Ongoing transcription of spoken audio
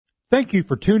Thank you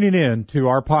for tuning in to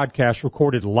our podcast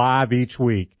recorded live each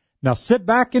week. Now sit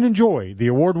back and enjoy the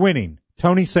award-winning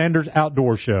Tony Sanders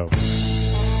Outdoor Show.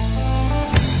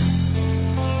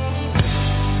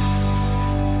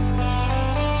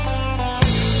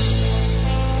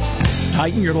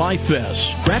 Tighten your life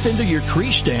vest, strap into your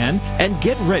tree stand, and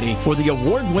get ready for the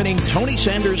award-winning Tony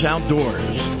Sanders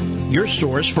Outdoors, your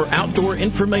source for outdoor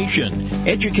information,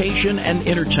 education, and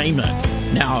entertainment.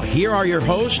 Now, here are your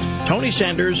hosts, Tony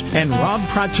Sanders and Rob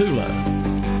Pratula.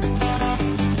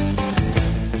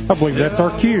 I believe that's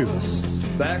our cue.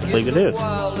 I believe it is.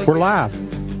 We're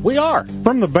live. We are.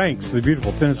 From the banks of the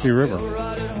beautiful Tennessee River,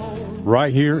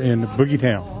 right here in Boogie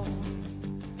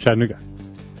Town, Chattanooga,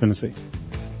 Tennessee.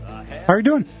 How are you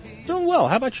doing? Doing well.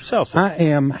 How about yourself, sir? I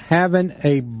am having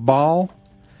a ball.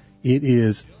 It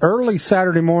is early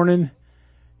Saturday morning.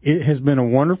 It has been a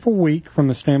wonderful week from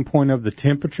the standpoint of the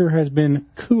temperature has been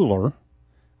cooler.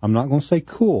 I'm not going to say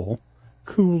cool,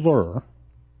 cooler.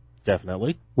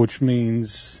 Definitely. Which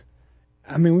means,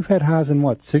 we've had highs in,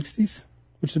 60s?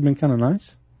 Which has been kind of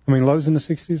nice. Lows in the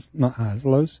 60s, not highs,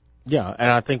 lows. Yeah,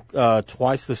 and I think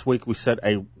twice this week we set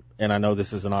and I know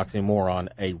this is an oxymoron,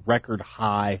 a record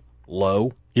high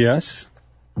low. Yes.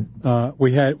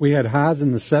 We had highs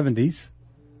in the 70s.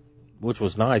 Which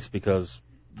was nice because,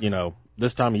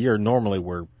 this time of year, normally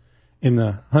we're in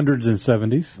the hundreds and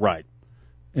 70s. Right.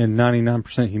 And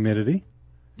 99% humidity.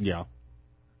 Yeah.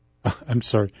 I'm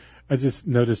sorry. I just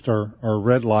noticed our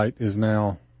red light is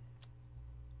now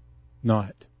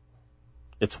not.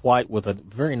 It's white with a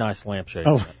very nice lampshade.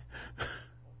 Oh.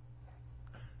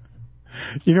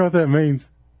 You know what that means?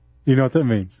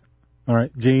 All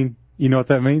right, Gene, you know what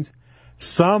that means?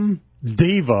 Some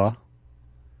diva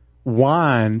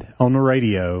whined on the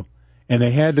radio, and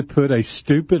they had to put a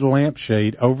stupid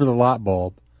lampshade over the light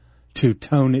bulb to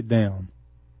tone it down.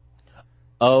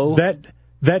 Oh.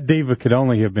 That diva could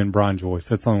only have been Brian Joyce.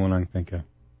 That's the only one I can think of.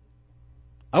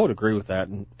 I would agree with that,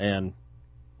 and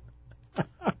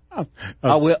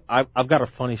I've got a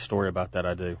funny story about that.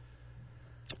 I do.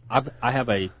 I have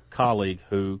a colleague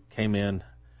who came in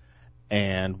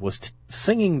and was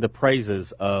singing the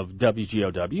praises of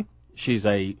WGOW. She's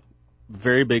a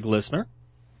very big listener.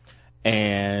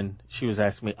 And she was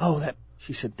asking me,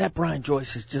 she said, that Brian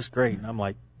Joyce is just great. And I'm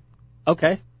like,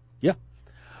 okay, yeah.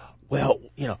 Well,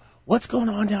 what's going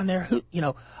on down there?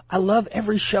 I love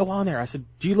every show on there. I said,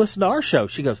 do you listen to our show?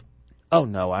 She goes, oh,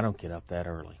 no, I don't get up that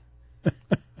early.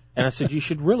 And I said, you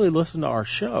should really listen to our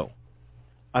show.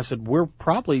 I said, we're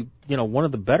probably, one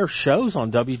of the better shows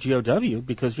on WGOW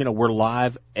because, we're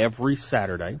live every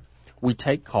Saturday. We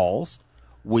take calls.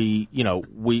 We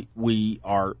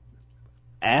are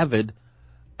avid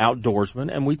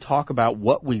outdoorsmen, and we talk about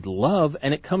what we love,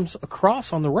 and it comes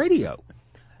across on the radio.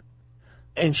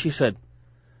 And she said,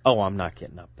 oh, I'm not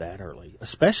getting up that early,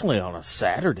 especially on a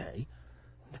Saturday.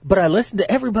 But I listen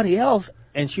to everybody else,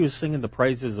 and she was singing the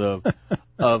praises of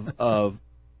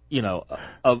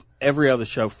every other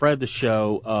show, Fred the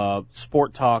Show,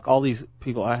 Sport Talk, all these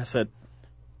people. I said,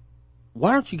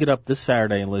 why don't you get up this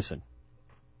Saturday and listen?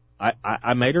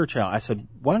 I made her a challenge. I said,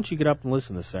 why don't you get up and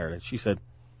listen this Saturday? She said,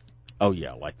 oh,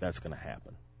 yeah, that's going to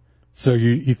happen. So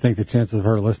you think the chances of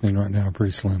her listening right now are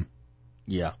pretty slim?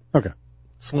 Yeah. Okay.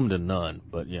 Slim to none,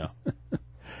 but yeah.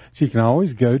 She can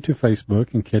always go to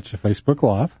Facebook and catch a Facebook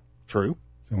Live. True.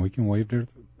 So we can wave to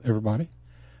everybody.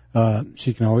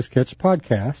 She can always catch a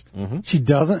podcast. Mm-hmm. She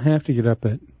doesn't have to get up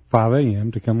at 5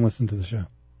 a.m. to come listen to the show.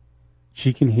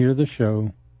 She can hear the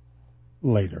show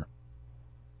later,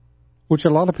 which a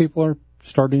lot of people are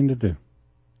starting to do.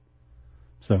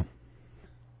 So,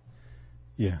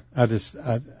 yeah, I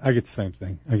get the same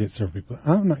thing. I get several people,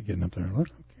 I'm not getting up there.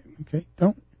 Okay,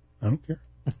 I don't care.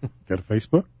 Go to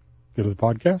Facebook, go to the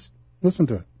podcast, listen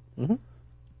to it. Mm-hmm.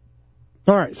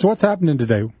 All right, so what's happening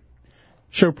today?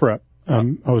 Show prep.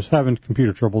 I was having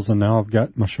computer troubles, and now I've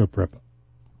got my show prep.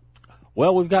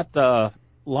 Well, we've got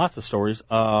lots of stories.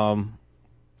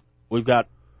 We've got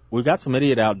some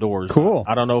Idiot Outdoors. Cool.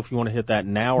 I don't know if you want to hit that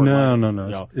now or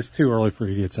No. It's too early for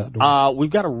Idiots Outdoors.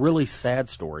 We've got a really sad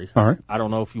story. All right. I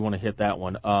don't know if you want to hit that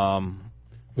one.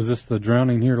 Was this the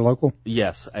drowning here local?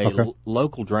 Yes,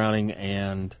 local drowning,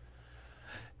 and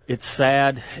it's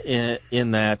sad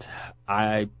in that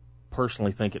I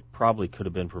personally think it probably could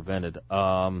have been prevented.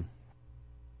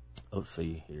 Let's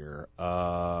see here.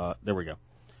 There we go.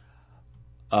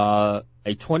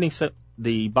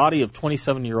 The body of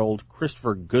 27-year-old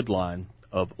Christopher Goodline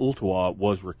of Ooltewah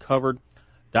was recovered.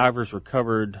 Divers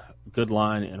recovered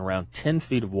Goodline in around 10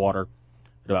 feet of water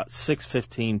at about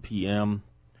 6:15 p.m.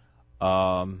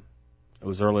 It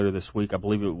was earlier this week. I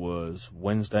believe it was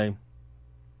Wednesday.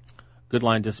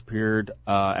 Goodline disappeared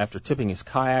after tipping his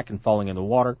kayak and falling in the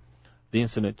water. The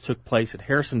incident took place at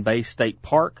Harrison Bay State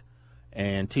Park,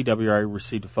 and TWA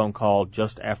received a phone call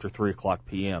just after 3 o'clock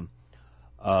p.m.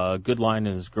 Goodline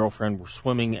and his girlfriend were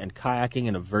swimming and kayaking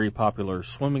in a very popular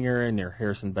swimming area near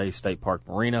Harrison Bay State Park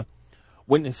Marina.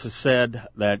 Witnesses said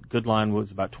that Goodline was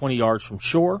about 20 yards from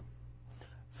shore,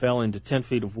 fell into 10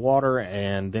 feet of water,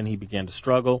 and then he began to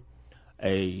struggle.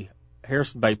 A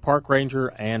Harrison Bay Park Ranger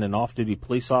and an off-duty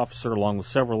police officer, along with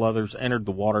several others, entered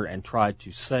the water and tried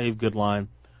to save Goodline.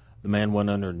 The man went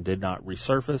under and did not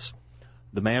resurface.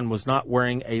 The man was not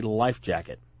wearing a life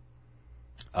jacket.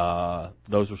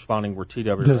 Those responding were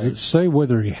TWA. Does it say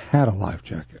whether he had a life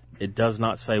jacket? It does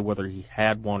not say whether he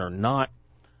had one or not,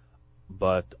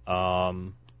 but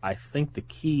I think the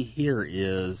key here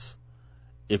is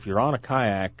if you're on a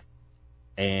kayak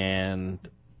and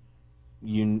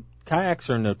kayaks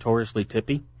are notoriously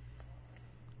tippy,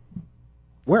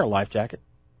 wear a life jacket.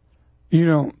 You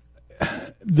know,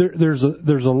 there's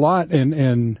a lot,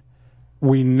 and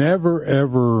we never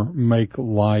ever make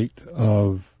light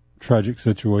of tragic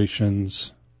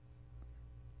situations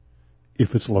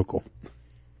if it's local.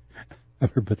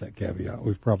 I've heard put that caveat.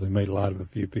 We've probably made a lot of a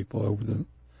few people over the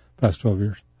past 12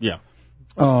 years. Yeah.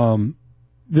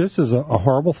 This is a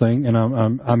horrible thing, and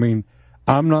I'm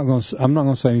not going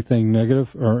to say anything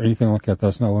negative or anything like that.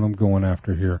 That's not what I'm going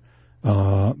after here,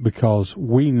 because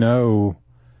we know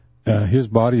his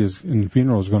body is and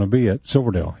funeral is going to be at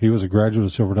Silverdale. He was a graduate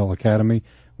of Silverdale Academy,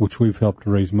 which we've helped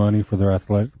to raise money for their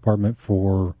athletic department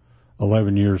for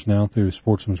 11 years now through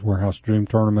Sportsman's Warehouse Dream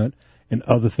Tournament and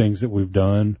other things that we've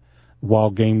done,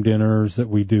 wild game dinners that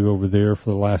we do over there for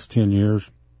the last 10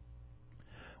 years.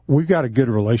 We've got a good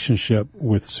relationship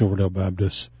with Silverdale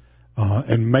Baptist,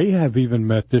 and may have even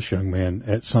met this young man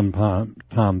at some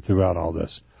time throughout all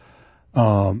this.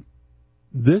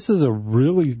 This is a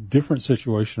really different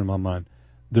situation in my mind.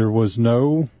 There was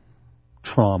no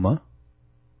trauma.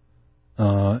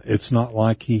 It's not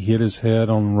like he hit his head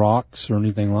on rocks or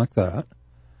anything like that.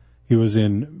 He was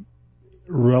in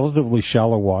relatively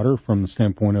shallow water from the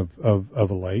standpoint of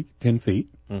a lake, 10 feet.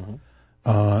 Mm-hmm.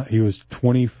 He was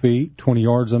 20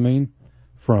 yards,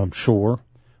 from shore,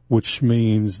 which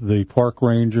means the park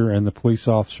ranger and the police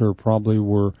officer probably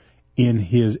were in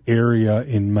his area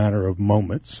in a matter of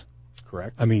moments.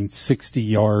 Correct. 60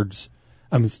 yards,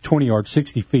 20 yards,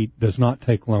 60 feet does not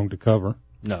take long to cover.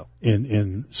 No.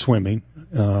 In swimming.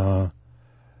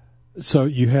 So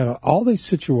you had all these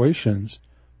situations,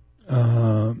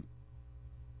 and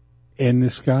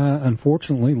this guy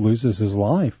unfortunately loses his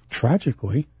life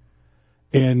tragically,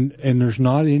 and there's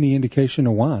not any indication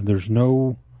of why. There's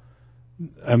no,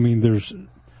 there's,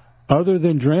 other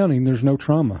than drowning, there's no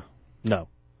trauma. No.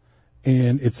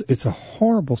 And it's a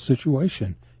horrible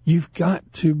situation. You've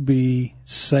got to be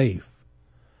safe.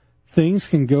 Things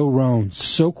can go wrong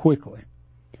so quickly.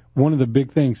 One of the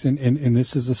big things, and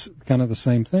this is kind of the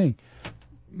same thing.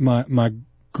 My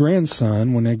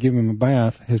grandson, when I give him a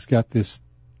bath, has got this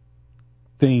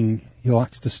thing. He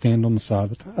likes to stand on the side of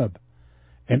the tub.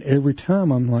 And every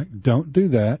time I'm like, don't do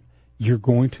that. You're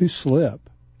going to slip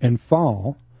and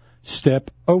fall.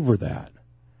 Step over that.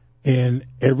 And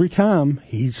every time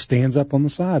he stands up on the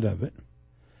side of it.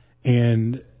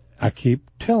 And I keep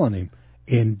telling him.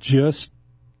 And just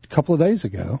a couple of days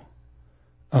ago,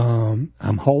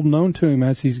 I'm holding on to him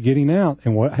as he's getting out,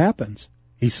 and what happens?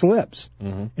 He slips.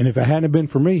 Mm-hmm. And if it hadn't been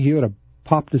for me, he would have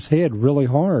popped his head really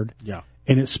hard. Yeah.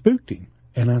 And it spooked him.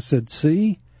 And I said,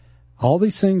 see, all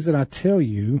these things that I tell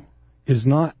you is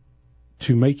not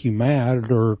to make you mad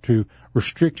or to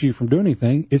restrict you from doing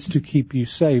anything. It's to keep you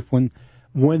safe when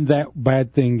that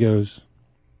bad thing goes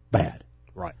bad.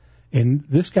 Right. And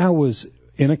this guy was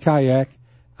in a kayak.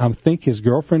 I think his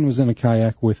girlfriend was in a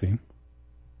kayak with him.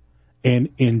 And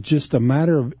in just a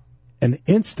matter of an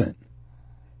instant,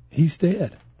 he's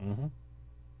dead. Mm-hmm.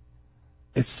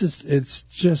 It's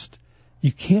just,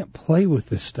 you can't play with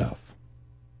this stuff.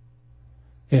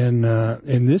 And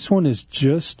this one is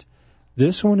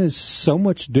so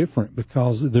much different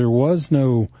because there was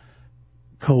no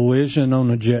collision on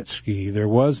a jet ski. There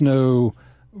was no,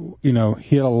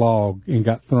 hit a log and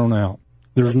got thrown out.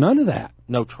 There's none of that.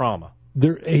 No trauma.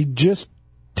 He just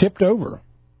tipped over.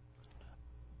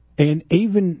 And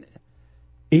even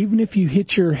if you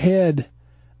hit your head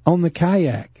on the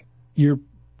kayak, you're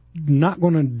not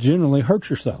going to generally hurt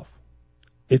yourself.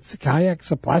 It's a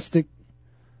kayak's a plastic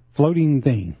floating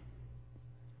thing.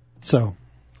 So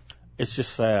it's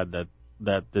just sad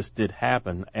that this did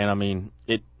happen. And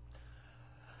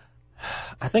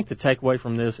I think the takeaway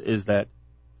from this is that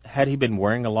had he been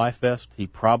wearing a life vest, he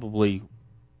probably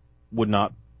would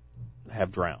not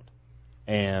have drowned.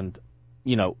 And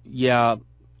yeah,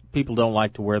 people don't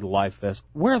like to wear the life vest.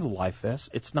 Wear the life vest.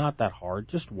 It's not that hard.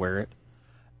 Just wear it.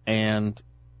 And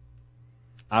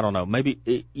I don't know,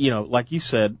 maybe, like you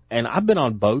said, and I've been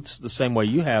on boats the same way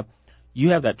you have.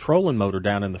 You have that trolling motor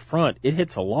down in the front. It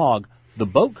hits a log. The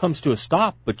boat comes to a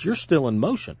stop, but you're still in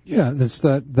motion. Yeah, it's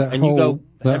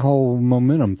that whole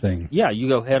momentum thing. Yeah, you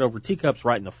go head over teacups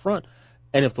right in the front.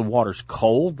 And if the water's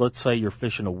cold, let's say you're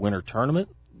fishing a winter tournament,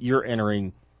 you're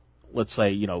entering, let's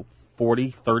say,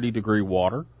 40, 30-degree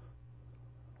water.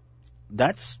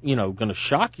 That's, going to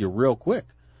shock you real quick.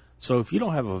 So if you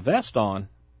don't have a vest on,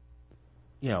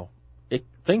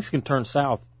 things can turn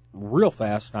south real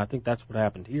fast, and I think that's what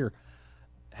happened here.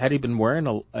 Had he been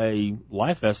wearing a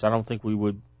life vest, I don't think we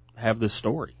would have this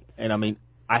story. And,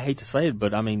 I hate to say it,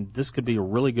 but, this could be a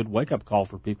really good wake-up call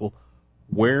for people.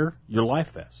 Wear your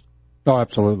life vest. Oh,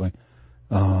 absolutely.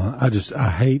 I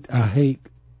hate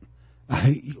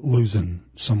losing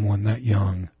someone that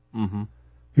young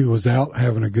who was out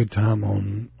having a good time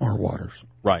on our waters.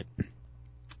 Right.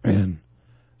 And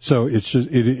so to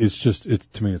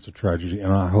me, it's a tragedy,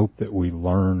 and I hope that we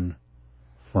learn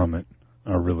from it.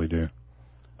 I really do.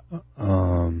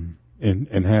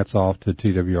 And hats off to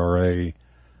TWRA,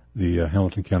 the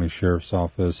Hamilton County Sheriff's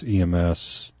Office,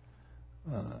 EMS,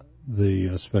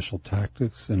 the Special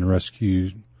Tactics and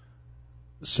Rescue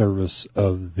Service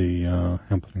of the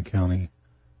Hamilton County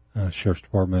Sheriff's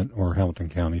Department, or Hamilton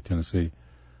County, Tennessee,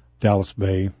 Dallas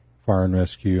Bay Fire and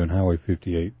Rescue, and Highway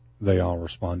 58. They all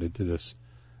responded to this,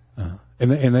 and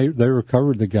they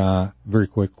recovered the guy very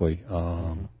quickly,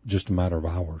 just a matter of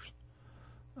hours.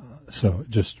 So I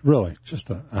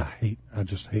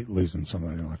just hate losing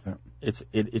somebody like that.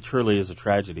 It truly is a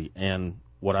tragedy, and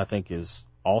what I think is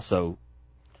also,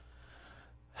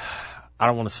 I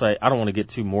don't want to get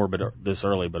too morbid this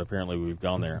early, but apparently we've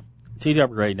gone there.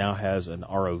 TWA now has an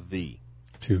ROV.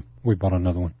 2. We bought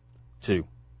another one. 2.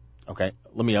 Okay,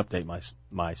 let me update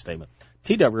my statement.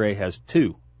 TWA has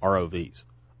 2 ROVs,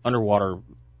 underwater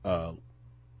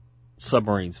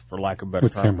submarines, for lack of a better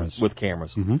term, with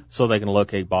cameras, so they can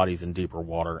locate bodies in deeper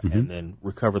water and then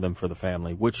recover them for the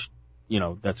family, which,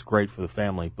 that's great for the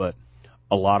family, but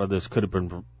a lot of this could have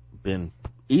been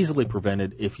easily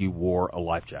prevented if you wore a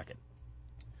life jacket.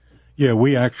 Yeah,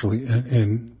 we actually,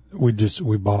 and we just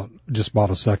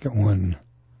bought a second one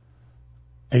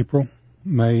April,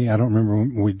 May, I don't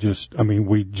remember. We just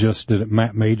did it.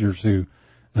 Matt Majors, who,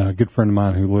 a good friend of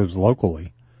mine who lives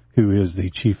locally, who is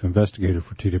the chief investigator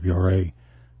for TWRA,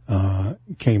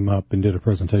 came up and did a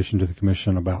presentation to the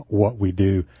commission about what we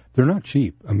do. They're not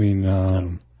cheap.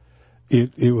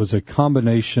 It was a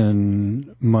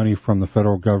combination money from the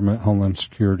federal government, Homeland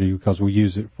Security, because we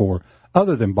use it for,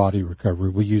 other than body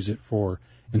recovery, we use it for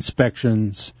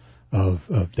inspections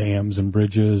of dams and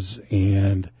bridges,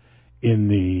 and in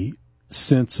the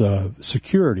sense of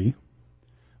security,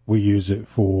 we use it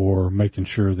for making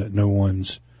sure that no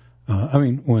one's,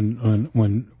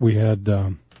 when we had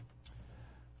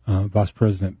Vice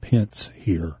President Pence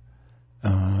here,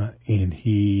 and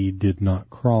he did not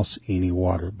cross any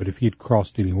water, but if he had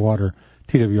crossed any water,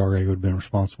 TWRA would have been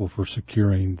responsible for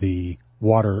securing the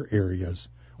water areas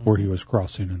where he was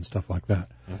crossing and stuff like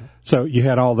that. So you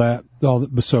had all that,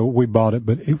 so we bought it,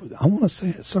 but I want to say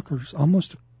it suckers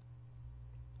almost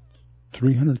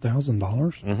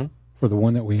 $300,000 for the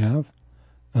one that we have,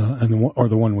 and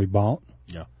the one we bought.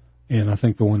 Yeah. And I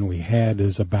think the one we had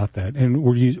is about that. And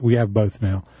we have both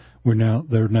now.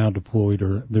 They're now deployed,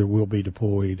 or there will be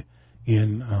deployed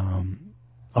in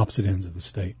opposite ends of the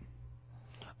state.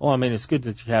 Well, it's good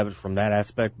that you have it from that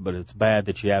aspect, but it's bad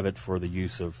that you have it for the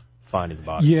use of finding the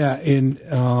body. Yeah,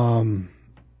 and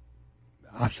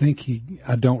I think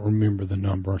I don't remember the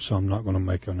number, so I'm not going to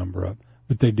make a number up.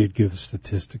 But they did give a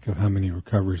statistic of how many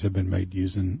recoveries have been made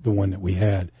using the one that we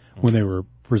had when they were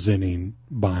presenting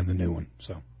buying the new one.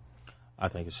 So I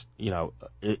think it's,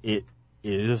 it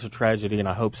is a tragedy, and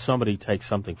I hope somebody takes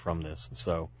something from this.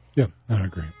 So yeah, I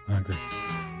agree.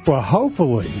 Well,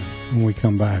 hopefully when we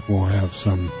come back, we'll have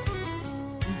some.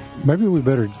 Maybe we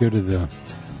better go to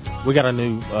we got a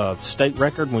new state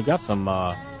record, and we got some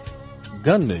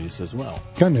gun news as well.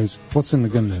 Gun news? What's in the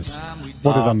gun news?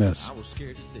 What did I miss?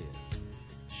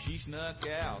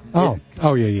 Oh,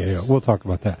 yeah. We'll talk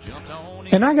about that.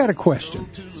 And I got a question,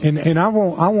 and I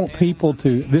want people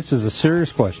to. This is a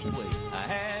serious question,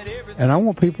 and I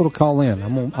want people to call in.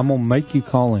 I'm gonna make you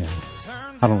call in.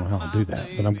 I don't know how to do that,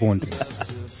 but I'm going to.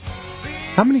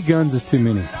 How many guns is too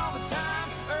many?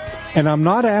 And I'm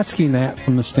not asking that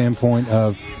from the standpoint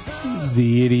of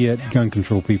the idiot gun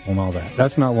control people and all that.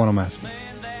 That's not what I'm asking.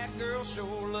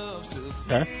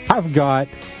 Okay. I've got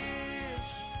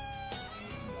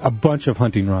a bunch of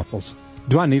hunting rifles,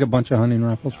 do I need a bunch of hunting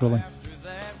rifles, really?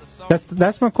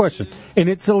 That's my question. And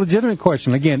it's a legitimate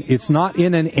question. Again, it's not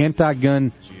in an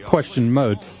anti-gun question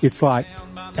mode. It's like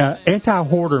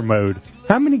anti-hoarder mode.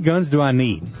 How many guns do I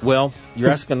need? Well, you're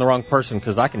asking the wrong person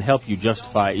because I can help you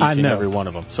justify each and every one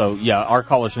of them. So, yeah, our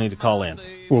callers need to call in.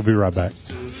 We'll be right back.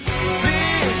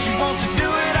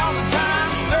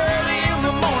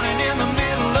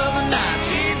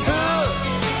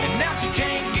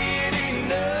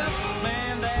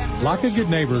 Like a good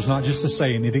neighbor is not just a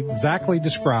saying. It exactly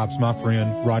describes my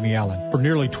friend, Rodney Allen. For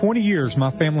nearly 20 years,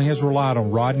 my family has relied on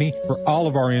Rodney for all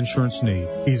of our insurance needs.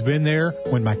 He's been there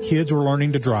when my kids were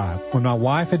learning to drive, when my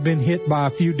wife had been hit by a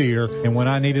few deer, and when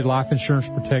I needed life insurance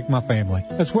to protect my family,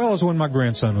 as well as when my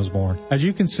grandson was born. As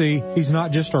you can see, he's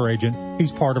not just our agent,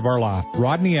 he's part of our life.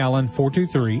 Rodney Allen,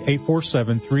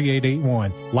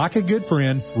 423-847-3881. Like a good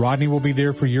friend, Rodney will be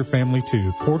there for your family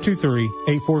too.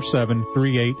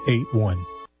 423-847-3881.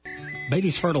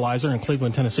 Beatty's Fertilizer in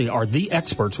Cleveland, Tennessee are the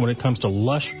experts when it comes to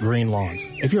lush green lawns.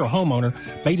 If you're a homeowner,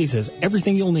 Beatty's has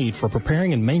everything you'll need for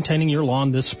preparing and maintaining your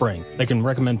lawn this spring. They can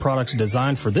recommend products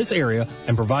designed for this area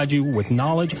and provide you with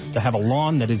knowledge to have a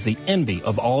lawn that is the envy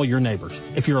of all your neighbors.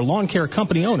 If you're a lawn care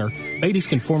company owner, Beatty's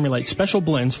can formulate special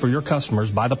blends for your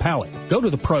customers by the pallet. Go to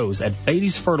the pros at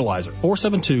Beatty's Fertilizer,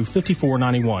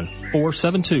 472-5491,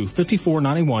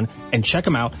 472-5491, and check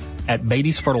them out at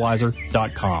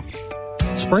Beatty'sFertilizer.com.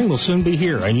 Spring will soon be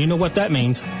here, and you know what that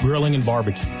means, grilling and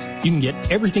barbecues. You can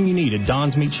get everything you need at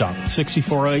Don's Meat Shop,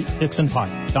 6408 Dixon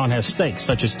Pike. Don has steaks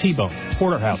such as T-bone,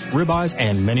 porterhouse, ribeyes,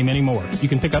 and many, many more. You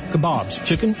can pick up kebabs,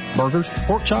 chicken, burgers,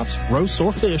 pork chops, roasts,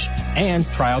 or fish, and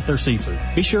try out their seafood.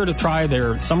 Be sure to try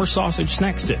their summer sausage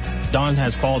snack sticks. Don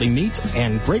has quality meats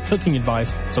and great cooking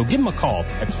advice, so give him a call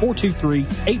at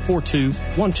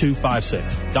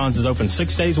 423-842-1256. Don's is open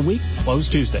 6 days a week,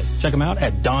 closed Tuesdays. Check him out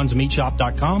at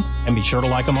donsmeatshop.com, and be sure to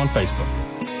like him on Facebook.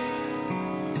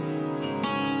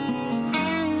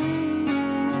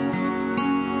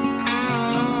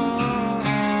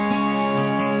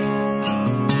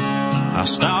 I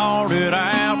started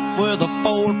out with a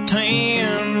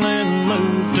 410 and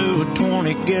moved to a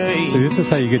 20 gauge. See, this is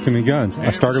how you get to me guns.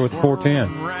 I started with a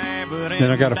 410.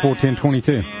 Then I got a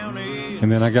 410-22.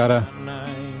 And then I got a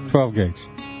 12 gauge.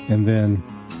 And then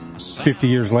 50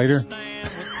 years later,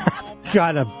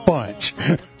 got a bunch.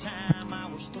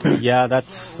 Yeah,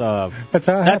 that's how it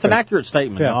an happened. accurate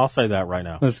statement. Yeah. I'll say that right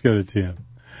now. Let's go to Tim.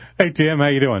 Hey, Tim, how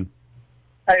you doing?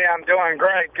 Hey, I'm doing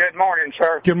great. Good morning,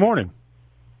 sir. Good morning.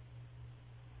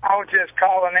 I was just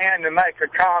calling in to make a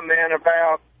comment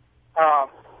about how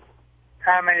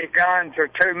many guns are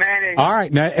too many. All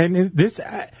right. Now, and this,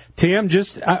 Tim,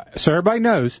 just so everybody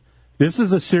knows, this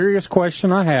is a serious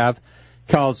question I have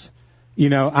because, you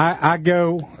know, I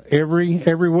go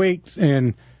every week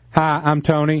and, hi, I'm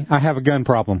Tony. I have a gun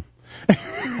problem.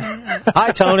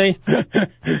 Hi, Tony.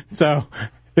 So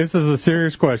this is a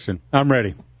serious question. I'm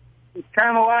ready. It's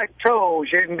kind of like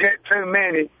tools. You can get too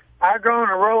many. I go on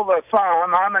a rule of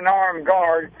thumb. I'm an armed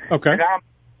guard, Okay. and I'm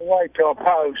way to a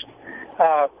post.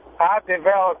 I've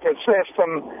developed a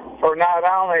system for not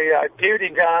only duty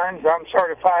guns. I'm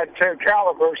certified 2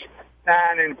 calibers, 9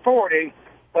 and 40,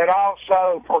 but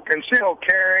also for concealed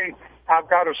carry. I've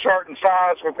got a certain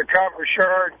size with the cover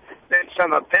shirt, then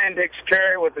some appendix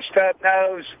carry with the stub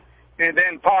nose, and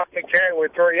then pocket carry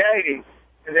with 380.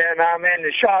 And then I'm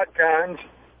into shotguns.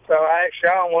 So I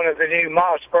actually own one of the new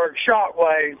Mossberg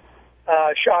Shockwave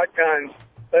shotguns.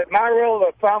 But my rule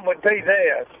of thumb would be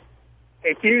this.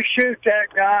 If you shoot that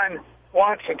gun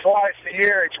once or twice a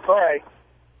year, it's great.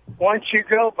 Once you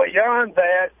go beyond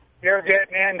that, you're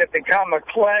getting in to become a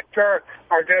collector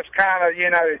or just kind of, you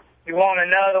know, you want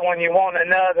another one,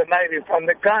 maybe from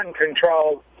the gun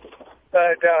control.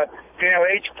 But, you know,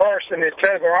 each person is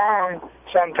to their own.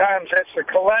 Sometimes it's a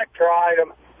collector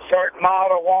item. Certain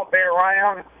model won't be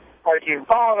around. Or you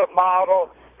bought a model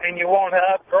and you want to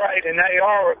upgrade an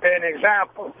AR would be an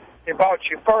example. You bought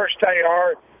your first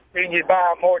AR, then you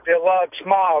buy a more deluxe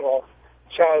model.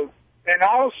 So, and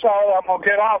also, I'm going to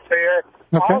get off here.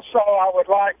 Okay. Also, I would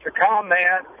like to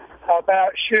comment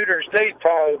about Shooters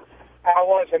Depot. I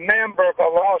was a member,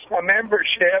 but lost my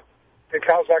membership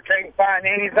because I can't find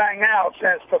anything out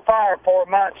since the fire 4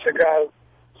 months ago.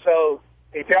 So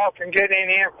if y'all can get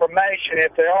any information,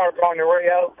 if they are going to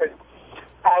reopen,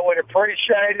 I would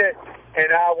appreciate it,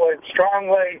 and I would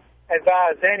strongly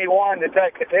advise anyone to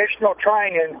take additional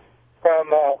training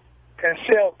from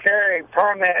concealed carry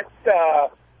permit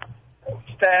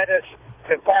status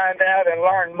to find out and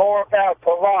learn more about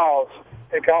the laws,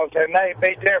 because they may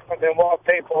be different than what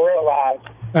people realize.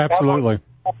 Absolutely.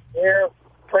 Here,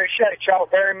 appreciate y'all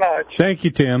very much. Thank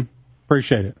you, Tim.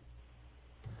 Appreciate it.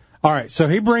 All right, so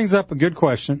he brings up a good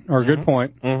question, or a good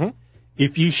point. Mm-hmm.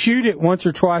 If you shoot it once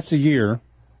or twice a year,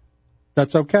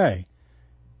 that's okay.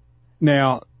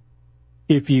 Now,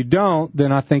 if you don't,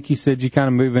 then I think he said you kind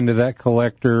of move into that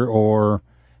collector, or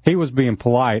he was being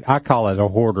polite. I call it a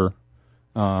hoarder.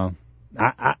 Well,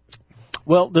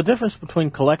 the difference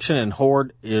between collection and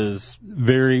hoard is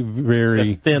very,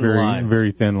 very thin line.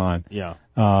 Very thin line. Yeah.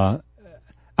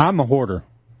 I'm a hoarder.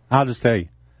 I'll just tell you,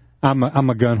 I'm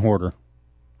a gun hoarder.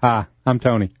 Hi, I'm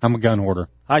Tony. I'm a gun hoarder.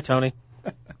 Hi, Tony.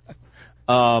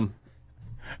 I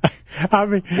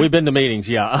mean, we've been to meetings.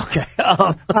 Yeah. Okay.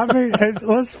 I mean,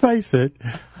 let's face it,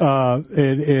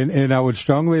 and I would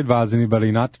strongly advise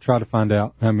anybody not to try to find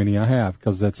out how many I have,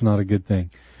 because that's not a good thing.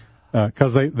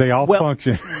 Because they all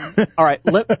function. All right.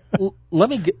 Let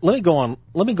me go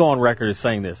on record as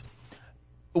saying this.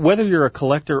 Whether you're a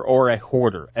collector or a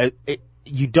hoarder,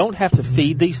 you don't have to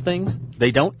feed these things.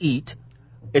 They don't eat.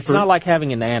 It's not like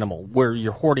having an animal where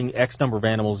you're hoarding X number of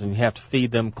animals and you have to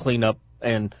feed them, clean up,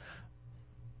 and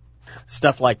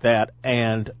stuff like that.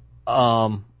 And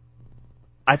I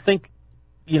think,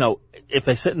 if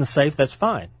they sit in the safe, that's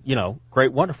fine.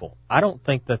 Great, wonderful. I don't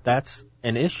think that that's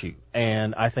an issue.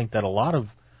 And I think that a lot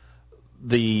of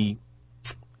the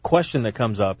question that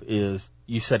comes up is,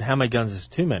 you said, how many guns is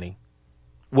too many?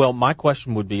 Well, my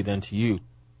question would be then to you,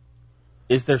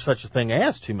 is there such a thing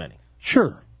as too many?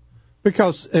 Sure.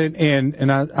 Because,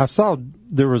 and I saw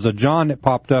there was a John that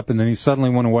popped up and then he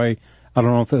suddenly went away. I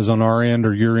don't know if it was on our end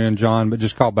or your end, John, but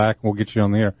just call back and we'll get you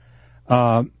on the air.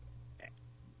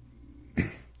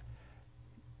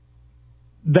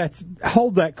 Ask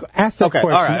that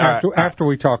question after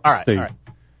we talk to Steve. Right.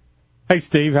 Hey,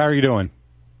 Steve, how are you doing?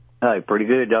 Hey, pretty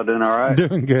good. Y'all doing all right?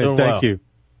 Doing good, thank you.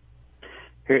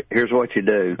 Here's what you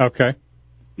do. Okay.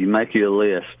 You make you a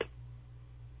list.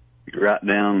 You write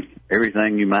down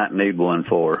everything you might need one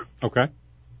for. Okay.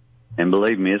 And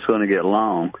believe me, it's going to get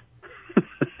long.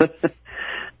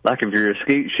 Like if you're a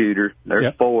skeet shooter,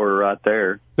 there's 4 right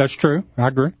there. That's true. I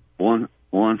agree. One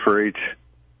for each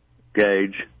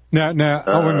gauge.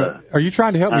 Now, are you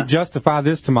trying to help me justify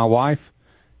this to my wife?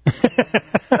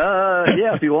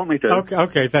 Yeah, if you want me to.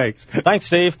 Okay, thanks. Thanks,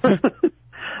 Steve.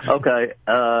 Okay.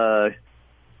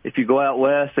 If you go out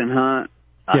west and hunt,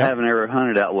 I haven't ever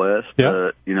hunted out west,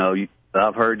 but,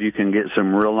 I've heard you can get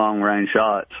some real long-range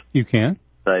shots. You can?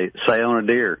 Say on a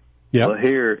deer. Yeah. Well,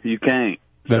 here, you can't.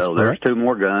 That's so there's 2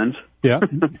 more guns. Yeah.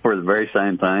 For the very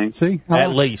same thing. See?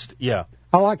 At least, yeah.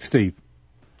 I like Steve.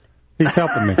 He's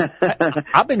helping me.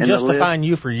 I've been justifying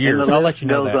you for years. I'll let you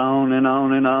know that. Goes on and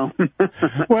on and on.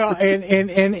 Well,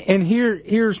 and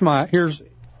here's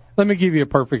let me give you a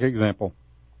perfect example.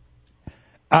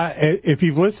 If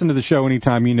you've listened to the show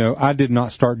anytime, I did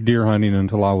not start deer hunting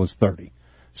until I was 30.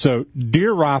 So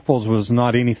deer rifles was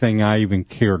not anything I even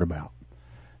cared about.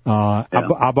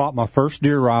 I bought my first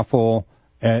deer rifle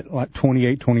at like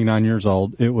 28, 29 years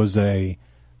old. It was a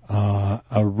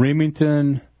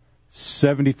Remington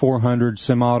 7400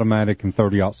 semi-automatic and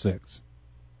 30-06.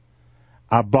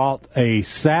 I bought a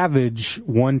Savage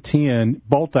 110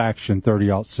 bolt-action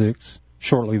 30-06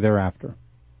 shortly thereafter.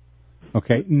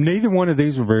 Okay, neither one of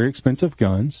these were very expensive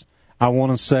guns. I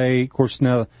want to say, of course,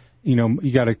 now,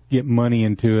 you got to get money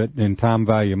into it and time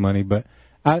value money, but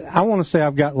I want to say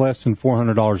I've got less than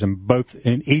 $400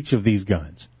 in each of these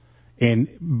guns. And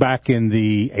back in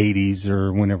the 80s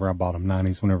or whenever I bought them,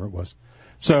 90s, whenever it was.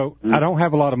 So I don't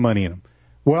have a lot of money in them.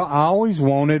 Well, I always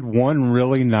wanted one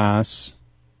really nice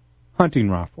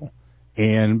hunting rifle.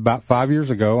 And about 5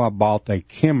 years ago, I bought a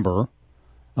Kimber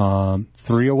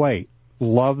 308.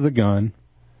 Love the gun.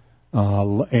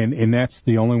 And that's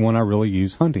the only one I really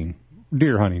use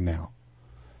deer hunting now.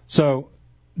 So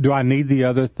do I need the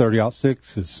other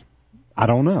 30-06s? I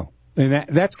don't know. And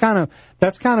that's kind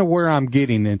of where I'm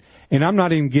getting, and I'm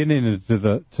not even getting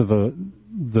into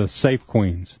the safe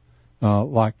queens.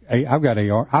 Like I've got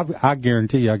AR. I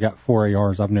guarantee you, I got 4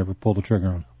 ARs I've never pulled the trigger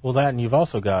on. Well, that, and you've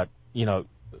also got,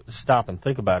 stop and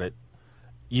think about it.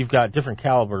 You've got different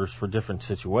calibers for different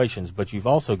situations, but you've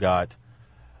also got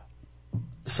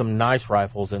some nice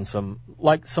rifles and some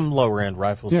lower end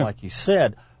rifles, like you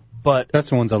said. But that's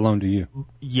the ones I loaned to you.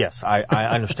 Yes, I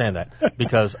understand that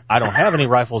because I don't have any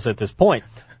rifles at this point.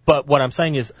 But what I'm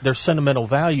saying is there's sentimental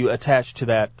value attached to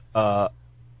that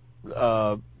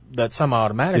that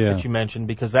semi-automatic that you mentioned,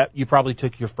 because that you probably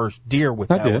took your first deer with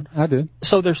that one. I did.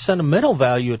 So there's sentimental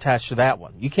value attached to that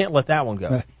one. You can't let that one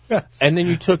go. Yes. And then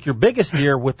you took your biggest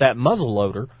deer with that muzzle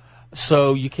loader,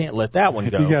 so you can't let that one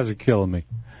go. You guys are killing me.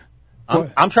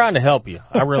 I'm trying to help you.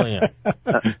 I really am.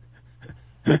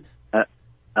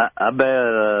 I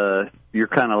bet you're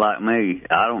kind of like me.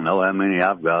 I don't know how many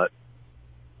I've got.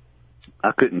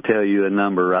 I couldn't tell you a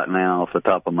number right now off the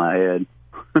top of my head.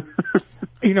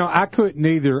 I couldn't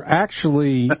either.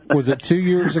 Actually, was it 2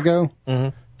 years ago?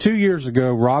 Mm-hmm. 2 years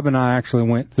ago, Rob and I actually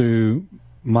went through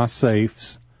my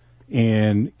safes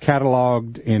and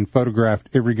cataloged and photographed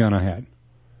every gun I had.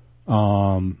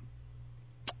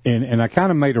 And I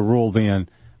kind of made a rule then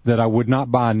that I would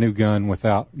not buy a new gun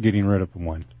without getting rid of the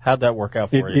one. How'd that work out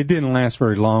for you? It didn't last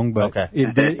very long, but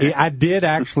okay. I did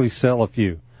actually sell a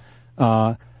few.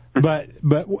 But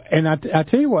I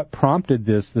tell you what prompted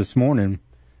this morning.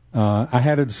 I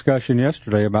had a discussion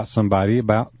yesterday about somebody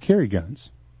about carry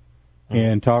guns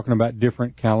and talking about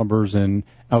different calibers. And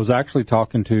I was actually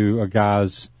talking to a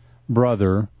guy's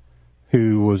brother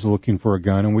who was looking for a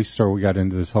gun, and we got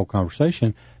into this whole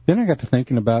conversation. Then I got to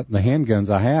thinking about the handguns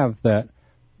I have that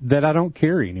I don't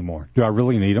carry anymore. Do I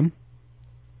really need them?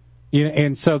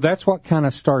 And so that's what kind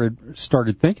of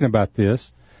started thinking about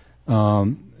this.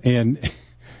 And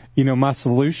my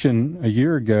solution a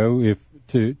year ago,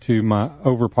 to my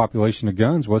overpopulation of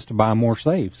guns, was to buy more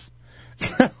safes.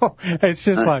 So it's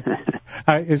just like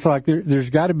there's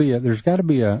got to be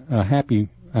a happy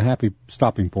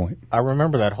stopping point. I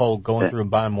remember that whole going through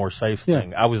and buying more safes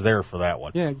thing. I was there for that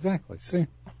one. Yeah, exactly. See,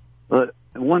 but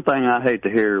one thing I hate to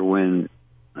hear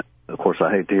of course,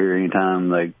 I hate to hear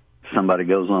anytime somebody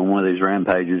goes on one of these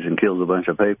rampages and kills a bunch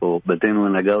of people. But then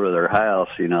when they go to their house,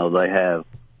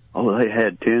 they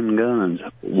had 10 guns.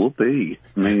 Whoopee!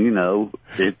 I mean,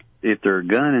 if they're a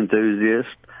gun enthusiast,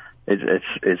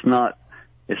 it's not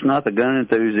the gun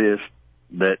enthusiast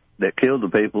that killed the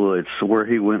people. It's where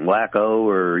he went wacko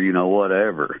or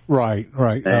whatever. Right.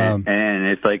 And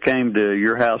if they came to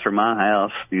your house or my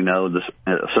house,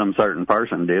 some certain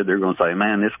person did, they're going to say,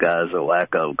 "Man, this guy's a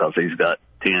wacko because he's got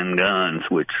 10 guns."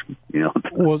 Which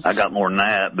I got more than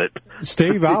that. But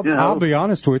Steve, I'll be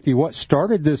honest with you. What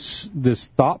started this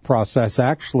thought process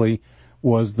actually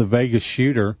was the Vegas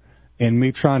shooter and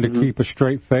me trying to keep a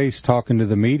straight face talking to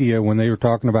the media when they were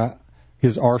talking about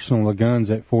his arsenal of guns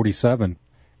at 47.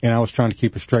 And I was trying to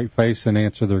keep a straight face and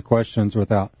answer their questions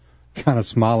without kind of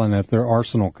smiling at their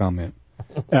arsenal comment.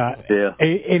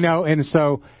 And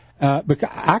so, because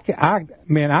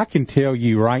I can tell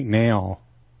you right now,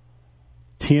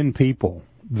 10 people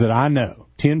that I know,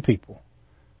 10 people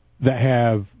that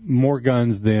have more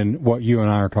guns than what you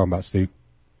and I are talking about, Steve.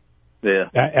 Yeah.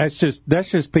 That's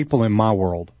just people in my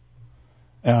world.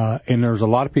 And there's a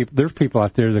lot of people, there's people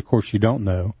out there that, of course, you don't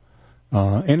know.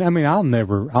 And I mean, I'll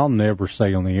never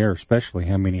say on the air, especially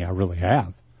how many I really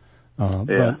have.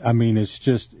 But I mean,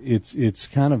 it's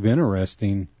kind of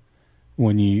interesting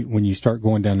when you start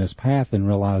going down this path and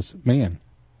realize, man,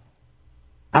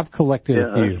 I've collected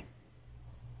a few.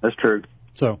 That's true.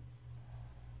 So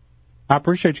I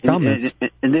appreciate your comments.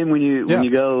 And then when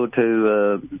you go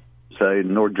to say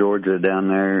North Georgia down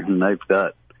there, and they've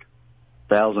got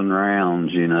 1,000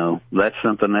 rounds, that's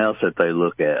something else that they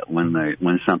look at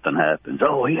when something happens.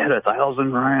 Oh, he had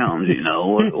 1,000 rounds,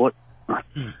 what?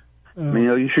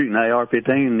 You're shooting an AR-15,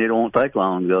 and it won't take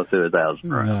long to go through 1,000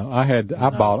 rounds. No,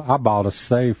 I bought a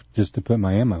safe just to put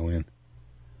my ammo in.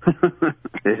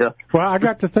 Yeah. Well, I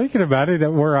got to thinking about it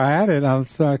where I had it. I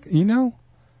was like,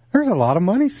 there's a lot of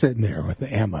money sitting there with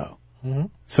the ammo. Mm-hmm.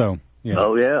 So, yeah.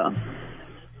 Oh, yeah.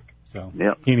 So,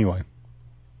 anyway.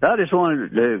 I just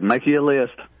wanted to make you a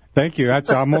list. Thank you.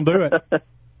 I'm going to do it.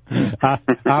 I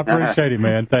appreciate it,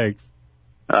 man. Thanks.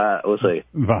 All right. We'll see.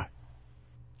 Bye.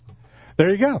 There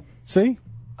you go. See?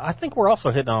 I think we're also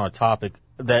hitting on a topic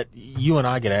that you and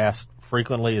I get asked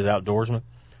frequently as outdoorsmen.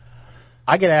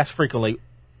 I get asked frequently,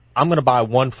 I'm going to buy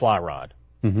one fly rod.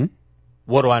 Mm-hmm.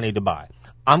 What do I need to buy?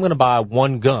 I'm going to buy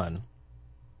one gun.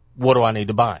 What do I need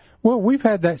to buy? Well, we've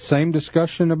had that same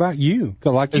discussion about you.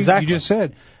 Like you just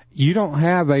said, you don't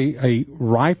have a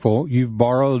rifle. You've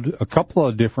borrowed a couple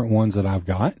of different ones that I've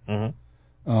got.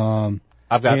 Mm-hmm.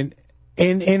 I've got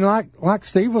and like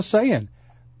Steve was saying,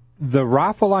 the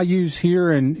rifle I use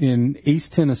here in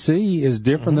East Tennessee is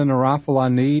different than the rifle I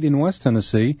need in West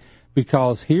Tennessee,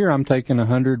 because here I'm taking a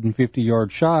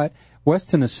 150-yard shot.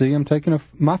 West Tennessee, I'm taking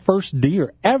my first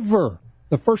deer ever.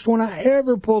 The first one I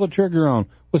ever pulled a trigger on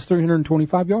was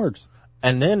 325 yards.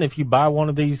 And then if you buy one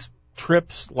of these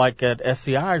trips like at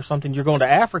SCI or something, you're going to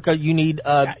Africa, you need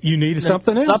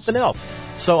something else. Something else.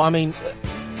 So, I mean,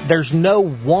 there's no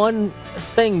one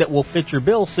thing that will fit your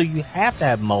bill, so you have to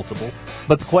have multiple.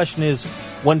 But the question is,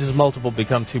 when does multiple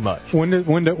become too much? When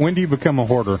do you become a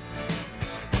hoarder?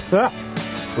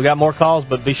 We got more calls,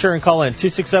 but be sure and call in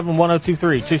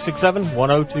 267-1023,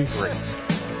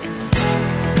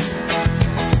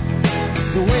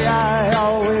 267-1023. The way I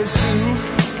always do.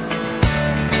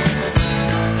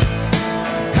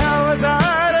 How was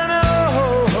I to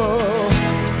know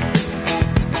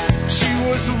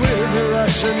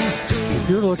If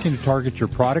you're looking to target your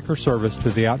product or service to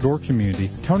the outdoor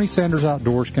community, Tony Sanders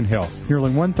Outdoors can help.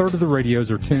 Nearly one-third of the radios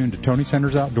are tuned to Tony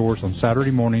Sanders Outdoors on Saturday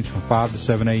mornings from 5 to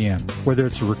 7 a.m. Whether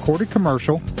it's a recorded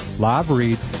commercial, live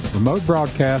reads, remote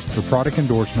broadcast, or product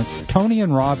endorsements, Tony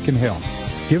and Rob can help.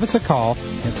 Give us a call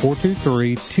at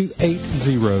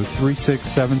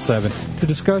 423-280-3677 to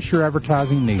discuss your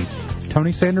advertising needs.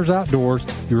 Tony Sanders Outdoors,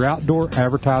 your outdoor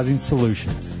advertising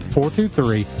solution.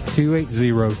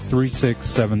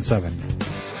 423-280-3677.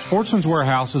 Sportsman's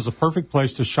Warehouse is a perfect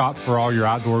place to shop for all your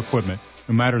outdoor equipment.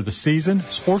 No matter the season,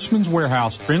 Sportsman's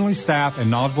Warehouse friendly staff and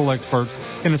knowledgeable experts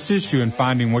can assist you in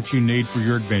finding what you need for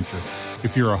your adventure.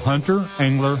 If you're a hunter,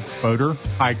 angler, boater,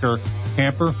 hiker,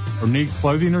 camper, or need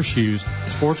clothing or shoes,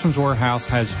 Sportsman's Warehouse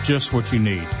has just what you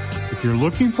need. If you're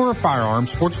looking for a firearm,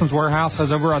 Sportsman's Warehouse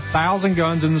has over 1,000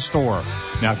 guns in the store.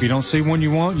 Now, if you don't see one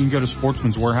you want, you can go to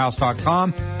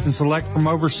sportsmanswarehouse.com and select from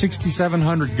over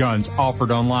 6,700 guns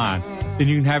offered online. Then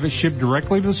you can have it shipped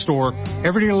directly to the store,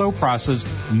 everyday low prices,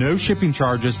 no shipping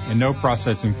charges, and no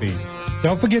processing fees.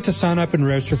 Don't forget to sign up and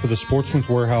register for the Sportsman's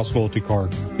Warehouse Loyalty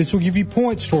Card. This will give you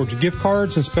points towards gift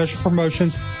cards and special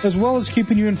promotions, as well as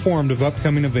keeping you informed of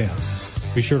upcoming events.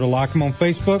 Be sure to like them on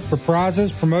Facebook for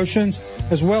prizes, promotions,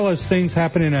 as well as things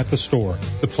happening at the store.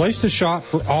 The place to shop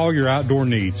for all your outdoor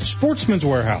needs. Sportsman's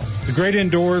Warehouse. The great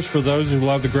indoors for those who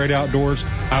love the great outdoors.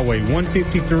 Highway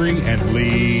 153 and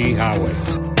Lee Highway.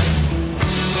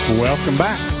 Welcome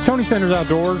back. Tony Sanders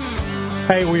Outdoors.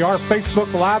 Hey, we are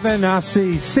Facebook Live, and I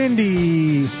see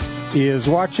Cindy is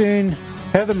watching.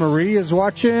 Heather Marie is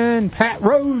watching. Pat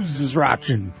Rose is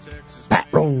watching. Pat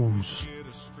Rose.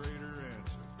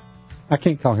 I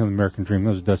can't call him American Dream.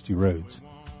 Those are Dusty Rhodes.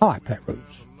 I like Pat Rose.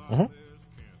 Mm-hmm.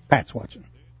 Pat's watching.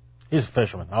 He's a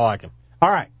fisherman. I like him. All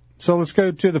right. So let's go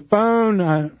to the phone.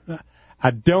 I'm not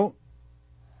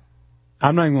even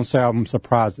going to say I'm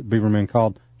surprised that Beaverman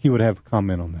called. He would have a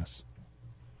comment on this.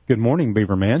 Good morning,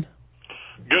 Beaverman.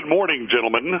 Good morning,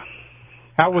 gentlemen.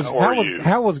 How was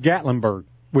Gatlinburg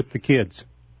with the kids?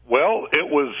 Well, it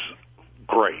was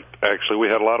great. Actually, we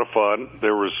had a lot of fun.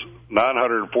 There was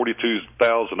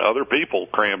 942,000 other people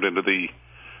crammed into the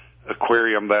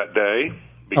aquarium that day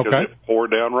because it poured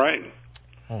down rain.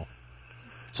 Oh.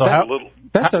 So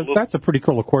that's a pretty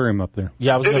cool aquarium up there.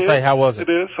 Yeah, I was going to say, how was it?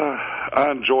 It is.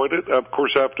 I enjoyed it. Of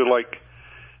course, after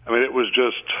it was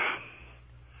just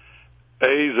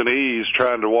A's and E's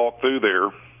trying to walk through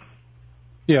there.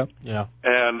 Yeah. Yeah.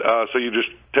 And so you just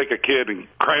take a kid and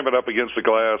cram it up against the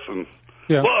glass and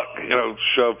look,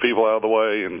 shove people out of the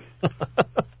way and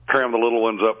cram the little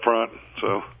ones up front.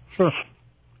 So sure.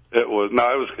 It was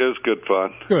good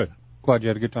fun. Good. Glad you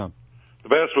had a good time. The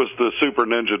best was the Super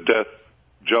Ninja Death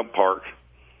Jump Park.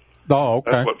 Oh,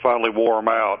 okay. That's what finally wore them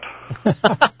out.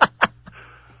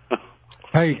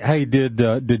 Hey, did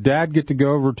Dad get to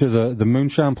go over to the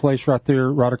moonshine place right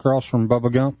there, right across from Bubba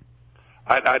Gump?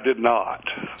 I did not.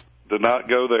 Did not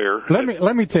go there.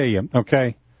 Let me tell you,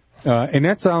 okay. And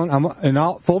that's owned. In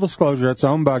all full disclosure, it's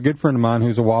owned by a good friend of mine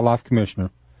who's a wildlife commissioner.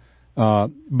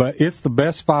 But it's the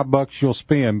best $5 you'll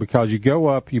spend because you go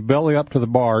up, you belly up to the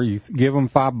bar, you give them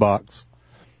 $5,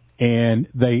 and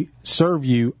they serve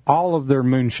you all of their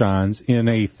moonshines in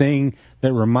a thing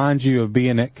that reminds you of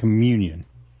being at communion.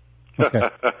 Okay.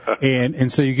 and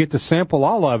so you get to sample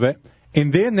all of it,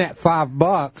 and then that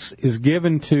 $5 is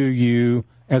given to you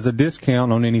as a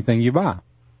discount on anything you buy.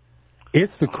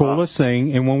 It's the coolest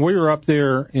thing. And when we were up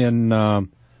there in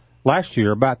last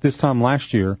year, about this time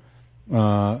last year,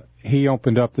 he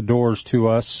opened up the doors to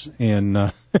us,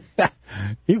 and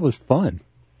it was fun.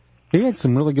 He had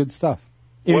some really good stuff.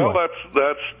 Anyway. Well,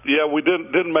 we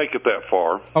didn't make it that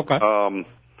far. Okay.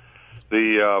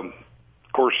 Of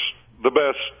course, the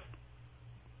best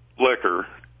liquor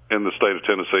in the state of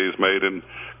Tennessee is made in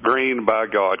Green by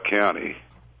God County.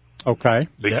 Okay.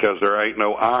 Because there ain't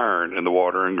no iron in the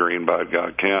water in Green by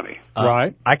God County.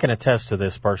 Right. I can attest to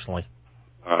this personally.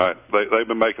 All right. They've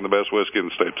been making the best whiskey in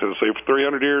the state of Tennessee for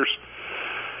 300 years.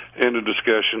 End of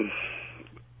discussion.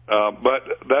 But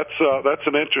that's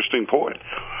an interesting point.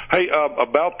 Hey,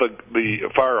 about the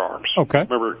firearms. Okay.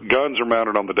 Remember, guns are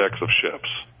mounted on the decks of ships.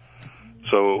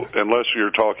 So unless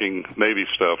you're talking Navy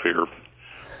stuff here,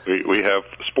 we have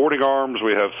sporting arms,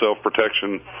 we have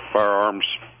self-protection firearms,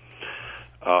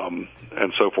 and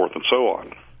so forth and so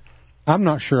on. I'm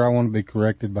not sure I want to be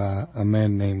corrected by a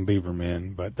man named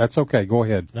Beaverman, but that's okay. Go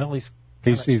ahead. No, at least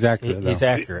he's accurate. He's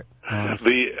accurate.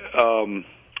 The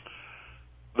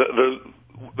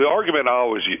argument I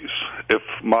always use, if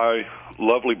my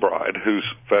lovely bride, who's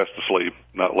fast asleep,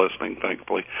 not listening,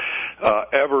 thankfully,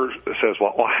 ever says,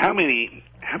 "Well, how many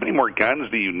more guns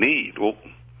do you need?" Well,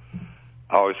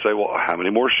 I always say, well, how many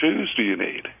more shoes do you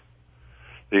need?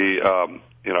 You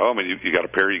got a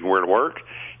pair you can wear to work.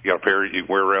 You got a pair you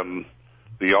can wear around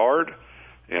the yard.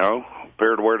 A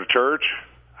pair to wear to church.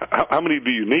 How many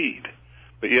do you need?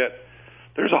 But yet,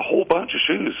 there's a whole bunch of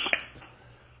shoes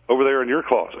over there in your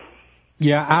closet.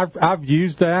 Yeah, I've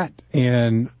used that,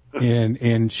 and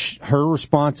her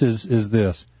response is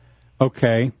this.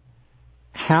 Okay,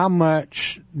 how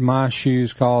much my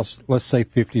shoes cost? Let's say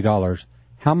 $50.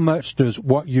 How much does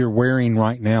what you're wearing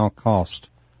right now cost?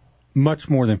 Much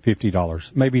more than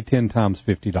 $50. Maybe 10 times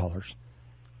 $50.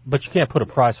 But you can't put a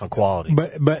price on quality.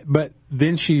 But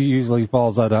then she usually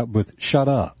follows that up with "shut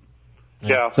up."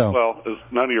 Yeah. Well, it's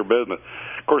none of your business.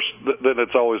 Of course, then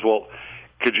it's always, well,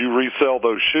 could you resell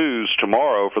those shoes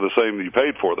tomorrow for the same that you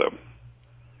paid for them?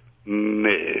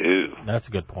 No. That's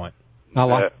a good point.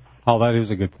 That is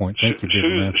a good point. Thank you,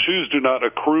 man. Shoes do not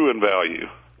accrue in value.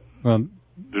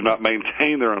 Do not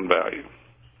maintain their own value.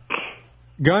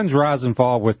 Guns rise and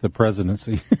fall with the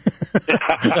presidency.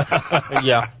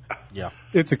 Yeah.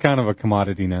 It's a kind of a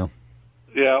commodity now.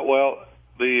 Yeah, well,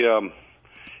 I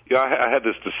had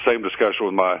this same discussion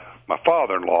with my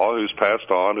father-in-law, who's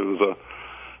passed on, who was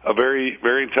a very,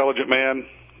 very intelligent man,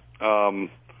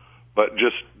 but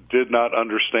just did not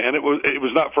understand. It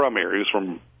was not from here. He was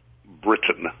from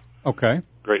Britain. Okay.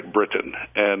 Great Britain,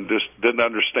 and just didn't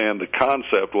understand the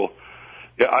concept. Well,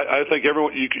 yeah, I think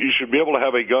everyone you should be able to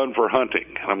have a gun for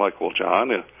hunting. And I'm like, well,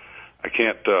 John, I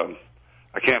can't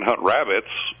hunt rabbits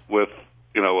with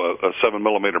a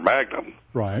 7mm Magnum,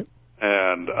 right?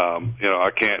 And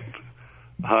I can't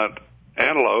hunt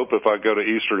antelope if I go to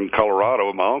eastern Colorado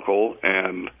with my uncle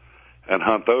and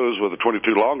hunt those with a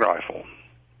 .22 long rifle.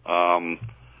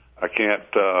 I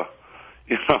can't,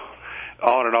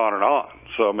 on and on and on.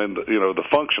 So I mean, the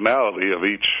functionality of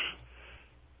each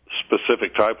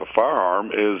specific type of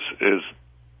firearm is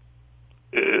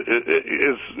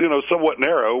somewhat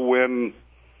narrow when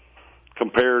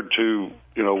compared to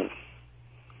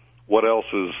what else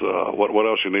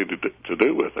you need to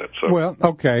do with it. So. Well,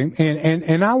 okay,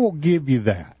 and I will give you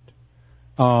that.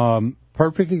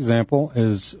 Perfect example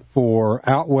is for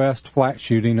out west flat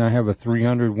shooting. I have a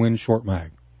 300 Win short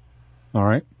mag. All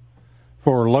right.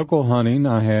 For local hunting,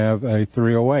 I have a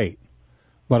 308,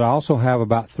 but I also have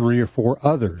about 3 or 4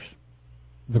 others.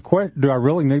 Do I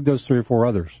really need those 3 or 4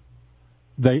 others?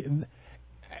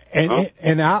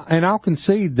 I'll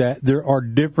concede that there are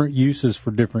different uses for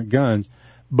different guns,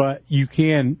 but you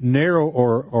can narrow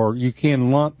or you can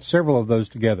lump several of those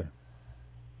together,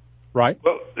 right?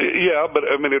 Well, yeah, but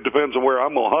I mean it depends on where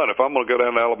I'm going to hunt. If I'm going to go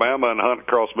down to Alabama and hunt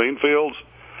across bean fields,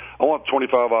 I want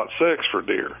 25-06 for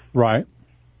deer. Right.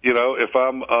 If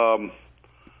I'm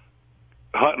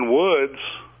hunting woods,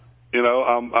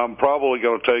 I'm probably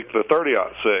going to take the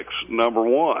 30-06 number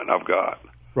 1 I've got.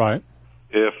 Right.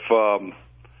 If my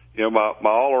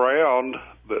all around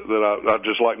that I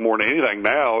just like more than anything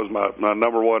now is my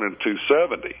number 1 in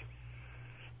 270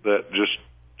 that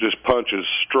just punches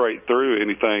straight through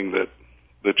anything that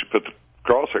you put the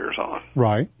crosshairs on.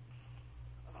 Right.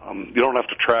 You don't have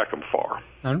to track them far.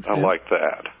 I like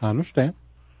that. I understand.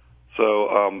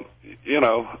 So,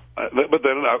 but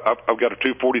then I've got a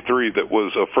 243 that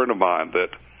was a friend of mine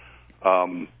that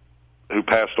who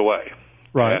passed away.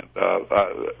 Right.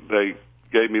 And, they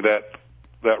gave me that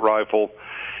rifle,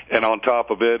 and on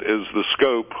top of it is the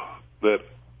scope that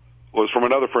was from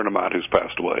another friend of mine who's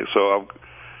passed away. So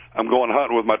I'm going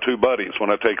hunting with my 2 buddies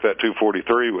when I take that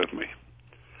 243 with me.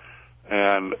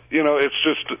 And, it's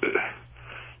just,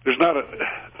 there's not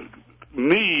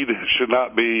need should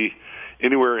not be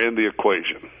anywhere in the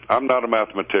equation. I'm not a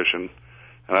mathematician,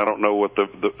 and I don't know what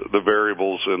the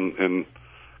variables and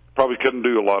probably couldn't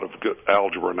do a lot of good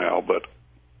algebra now, but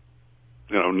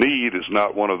need is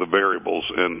not one of the variables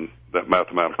in that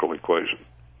mathematical equation.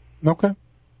 Okay,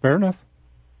 fair enough.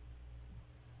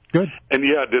 Good. And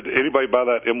yeah, did anybody buy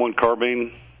that M1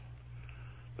 carbine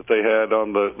that they had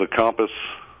on the Compass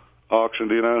auction?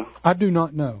 Do you know? I do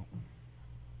not know.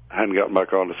 I hadn't gotten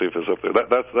back on to see if it's up there.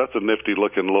 That's a nifty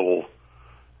looking little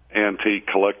antique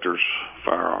collector's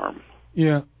firearm.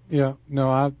 Yeah.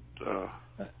 No,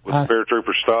 with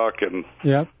paratrooper stock and.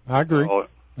 Yeah, I agree.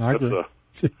 I agree.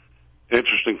 That's a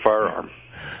interesting firearm.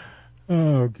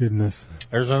 Oh goodness!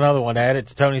 There's another one added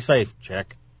to Tony's safe.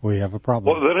 Check. We have a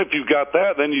problem. Well, then if you've got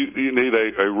that, then you need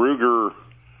a Ruger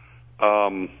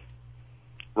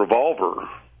revolver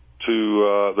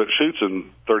that shoots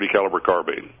in .30 caliber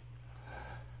carbine.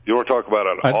 You want to talk about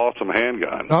an awesome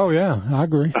handgun? Oh yeah, I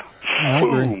agree.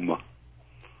 Boom!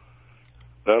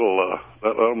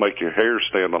 That'll make your hair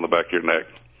stand on the back of your neck.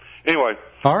 Anyway.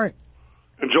 All right.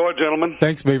 Enjoy, gentlemen.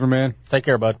 Thanks, Beaver Man. Take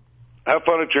care, bud. Have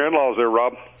fun at your in-laws there,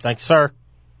 Rob. Thank you, sir.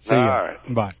 See ya. All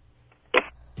right. Bye.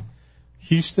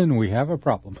 Houston, we have a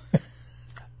problem.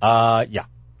 Yeah.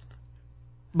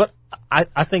 But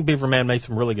I think Beaverman made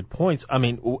some really good points. I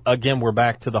mean, again, we're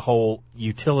back to the whole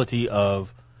utility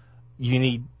of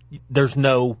there's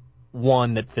no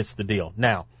one that fits the deal.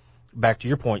 Now, back to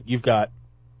your point, you've got,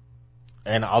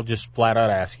 and I'll just flat out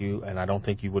ask you, and I don't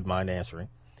think you would mind answering,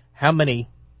 how many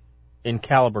in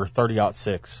caliber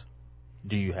 30-06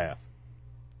 do you have?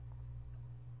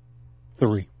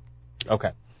 3.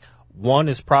 Okay. One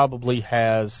is probably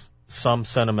has some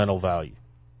sentimental value.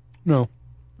 No.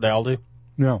 They all do?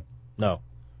 No. No.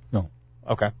 No.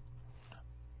 Okay.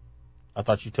 I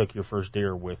thought you took your first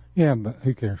deer with... Yeah, but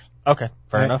who cares? Okay,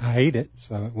 fair enough. I hate it,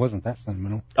 so it wasn't that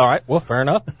sentimental. All right, well, fair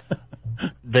enough.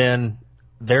 Then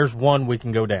there's one we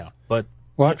can go down. But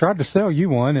Well, I tried to sell you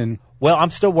one, and... Well,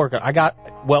 I'm still working.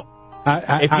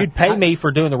 If you'd pay me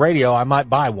for doing the radio, I might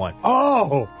buy one.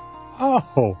 Oh!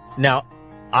 Now,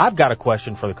 I've got a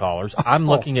question for the callers. I'm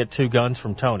looking at 2 guns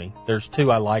from Tony. There's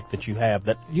 2 I like that you have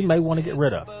that you may want to get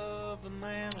rid of.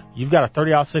 You've got a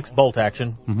 30-06 bolt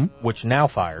action, which now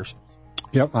fires.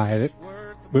 Yep, I had it.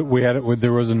 We had it.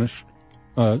 There was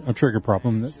a trigger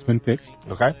problem that's been fixed.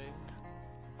 Okay.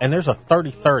 And there's a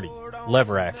 30-30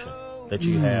 lever action that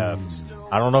you have.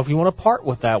 I don't know if you want to part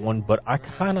with that one, but I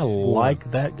kind of like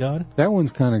that gun. That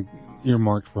one's kind of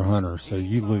earmarked for hunters, so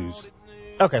you lose.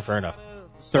 Okay, fair enough.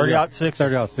 30-06?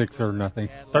 30-06 or nothing.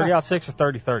 30-06 or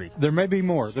 30-30? There may be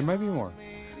more.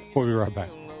 We'll be right back.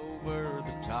 Over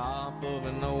the top of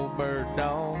an old bird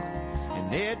dog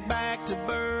and head back to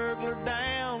Burglar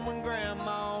Down when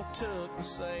Grandma took the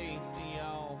safety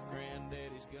off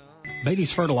Granddaddy's gun.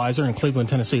 Beatty's Fertilizer in Cleveland,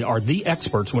 Tennessee are the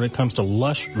experts when it comes to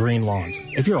lush green lawns.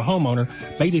 If you're a homeowner,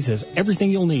 Beatty's has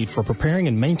everything you'll need for preparing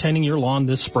and maintaining your lawn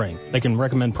this spring. They can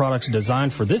recommend products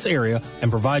designed for this area and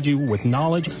provide you with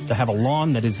knowledge to have a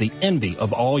lawn that is the envy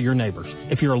of all your neighbors.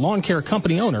 If you're a lawn care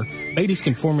company owner, Beatty's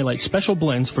can formulate special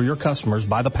blends for your customers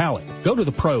by the pallet. Go to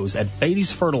the pros at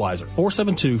Beatty's Fertilizer,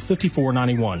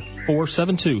 472-5491,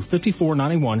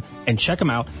 472-5491, and check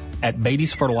them out at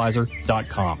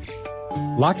Beatty'sFertilizer.com.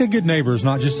 Like a good neighbor is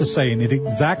not just a saying. It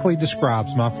exactly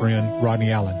describes my friend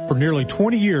Rodney Allen. For nearly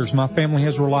 20 years, my family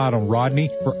has relied on Rodney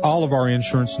for all of our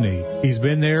insurance needs. He's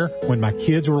been there when my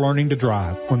kids were learning to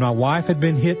drive, when my wife had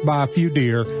been hit by a few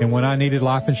deer, and when I needed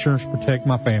life insurance to protect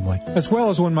my family, as well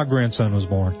as when my grandson was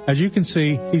born. As you can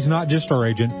see, he's not just our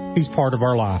agent, he's part of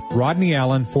our life. Rodney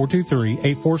Allen,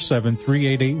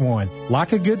 423-847-3881.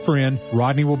 Like a good friend,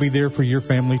 Rodney will be there for your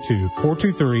family too.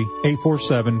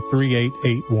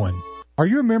 423-847-3881. Are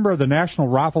you a member of the National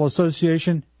Rifle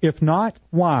Association? If not,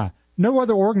 why? No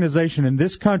other organization in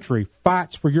this country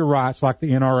fights for your rights like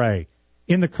the NRA.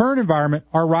 In the current environment,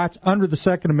 our rights under the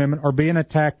Second Amendment are being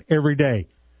attacked every day.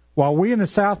 While we in the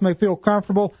South may feel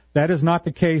comfortable, that is not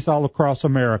the case all across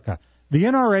America. The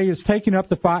NRA is taking up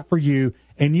the fight for you,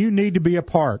 and you need to be a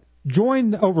part.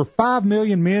 Join the over 5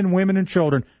 million men, women, and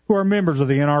children who are members of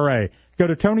the NRA. Go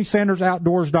to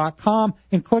TonySandersOutdoors.com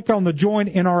and click on the Join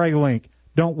NRA link.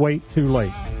 Don't wait too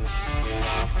late.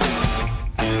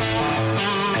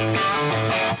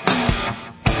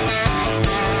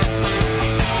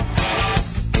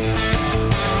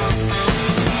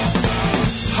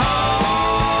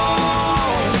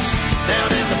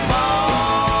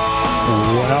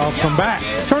 Welcome back.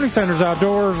 Tony Sanders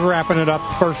Outdoors, wrapping it up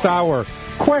the first hour.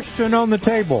 Question on the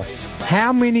table.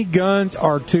 How many guns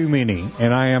are too many?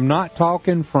 And I am not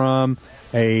talking from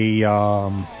a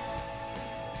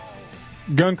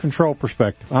gun control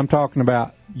perspective. I'm talking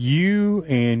about you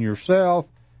and yourself.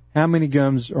 How many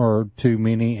guns are too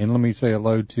many? And let me say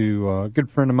hello to a good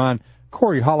friend of mine,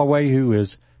 Corey Holloway, who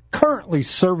is currently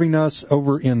serving us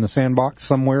over in the sandbox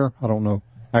somewhere. I don't know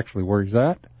actually where he's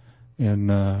at.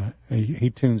 And he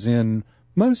tunes in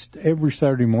most every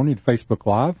Saturday morning to Facebook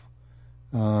Live.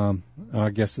 I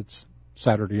guess it's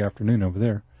Saturday afternoon over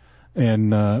there.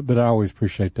 And but I always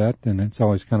appreciate that, and it's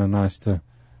always kind of nice to,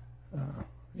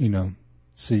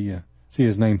 see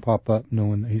his name pop up,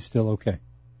 knowing that he's still okay.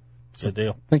 So, good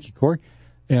deal. Thank you, Corey.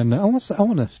 And I want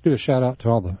to do a shout out to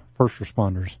all the first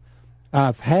responders.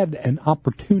 I've had an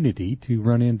opportunity to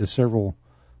run into several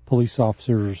police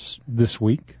officers this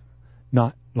week,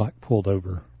 not like pulled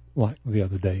over like the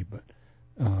other day, but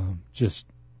just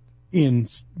in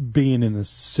being in a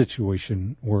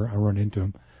situation where I run into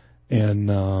them.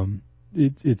 And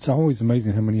it's always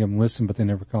amazing how many of them listen, but they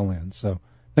never call in. So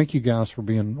thank you guys for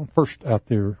being first out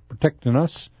there protecting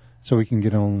us so we can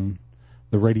get on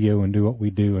the radio and do what we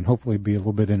do and hopefully be a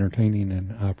little bit entertaining,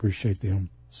 and I appreciate them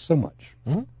so much.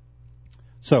 Mm-hmm.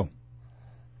 So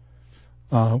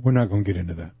we're not going to get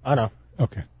into that. I know.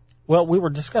 Okay. Well, we were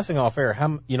discussing off air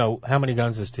how many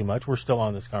guns is too much. We're still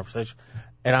on this conversation,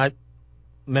 and I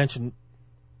mentioned,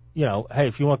 hey,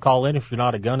 if you want to call in, if you're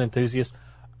not a gun enthusiast,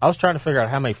 I was trying to figure out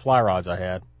how many fly rods I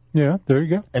had. Yeah, there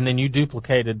you go. And then you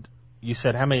duplicated. You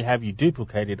said, how many have you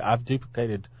duplicated? I've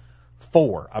duplicated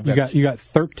 4. You got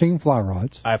 13 fly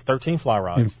rods. I have 13 fly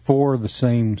rods. And 4 the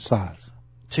same size.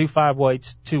 2 5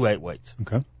 weights, 2 8 weights.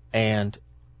 Okay. And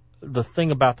the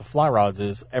thing about the fly rods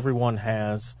is every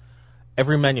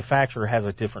manufacturer has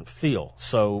a different feel.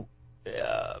 So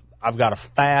I've got a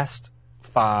fast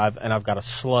 5 and I've got a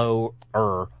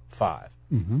slower 5.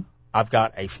 Mm-hmm. I've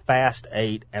got a fast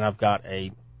 8 and I've got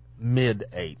a mid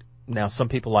 8. Now, some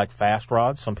people like fast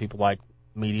rods, some people like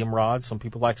medium rods, some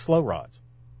people like slow rods.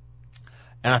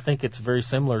 And I think it's very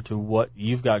similar to what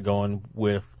you've got going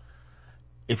with,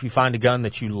 if you find a gun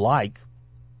that you like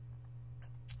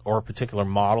or a particular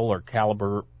model or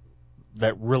caliber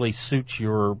that really suits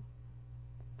your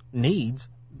needs,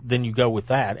 then you go with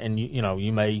that. And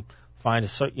you may find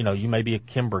you may be a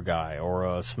Kimber guy or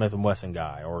a Smith & Wesson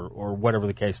guy or whatever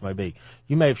the case may be.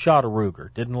 You may have shot a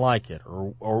Ruger, didn't like it,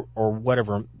 or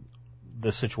whatever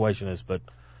the situation is. But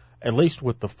at least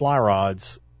with the fly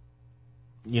rods,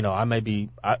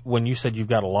 when you said you've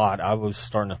got a lot, I was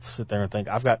starting to sit there and think,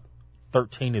 I've got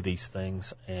 13 of these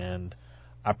things, and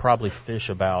I probably fish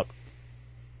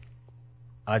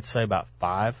I'd say about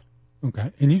 5.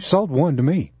 Okay. And you sold one to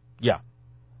me. Yeah.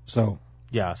 So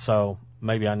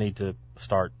maybe I need to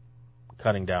start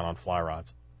cutting down on fly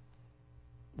rods,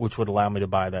 which would allow me to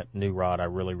buy that new rod I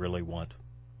really, really want.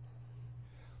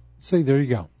 See, there you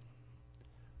go.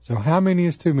 So how many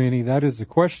is too many? That is the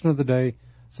question of the day.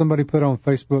 Somebody put on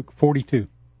Facebook 42.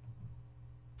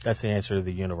 That's the answer to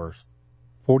the universe.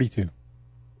 42.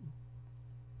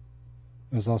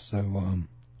 There's also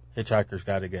Hitchhiker's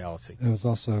Guide to the Galaxy. It was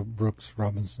also Brooks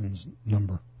Robinson's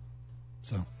number.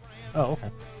 So. Oh, okay.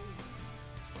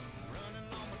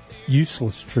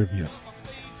 Useless trivia.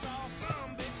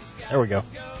 There we go.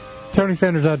 Tony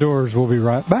Sanders Outdoors will be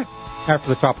right back after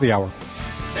the top of the hour.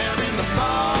 Down in the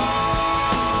fall,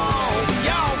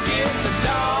 y'all get the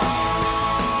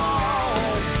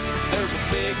dogs. There's a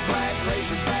big black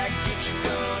razorback, get your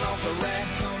gun off the rack,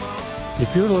 come on.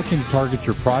 If you're looking to target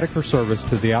your product or service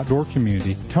to the outdoor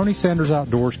community, Tony Sanders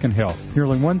Outdoors can help.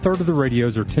 Nearly 1/3 of the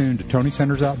radios are tuned to Tony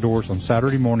Sanders Outdoors on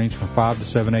Saturday mornings from 5 to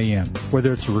 7 a.m.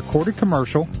 Whether it's a recorded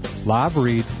commercial, live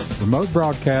reads, remote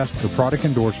broadcast, or product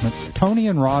endorsements, Tony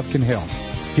and Rob can help.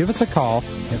 Give us a call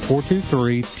at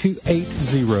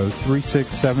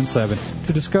 423-280-3677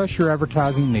 to discuss your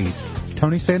advertising needs.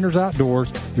 Tony Sanders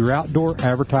Outdoors, your outdoor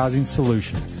advertising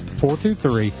solution.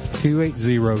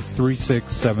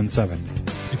 423-280-3677.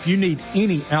 If you need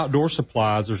any outdoor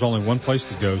supplies, there's only one place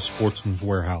to go, Sportsman's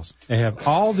Warehouse. They have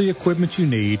all the equipment you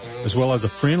need, as well as a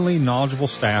friendly, knowledgeable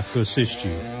staff to assist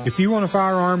you. If you want a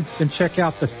firearm, then check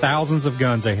out the thousands of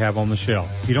guns they have on the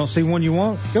shelf. If you don't see one you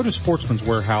want, go to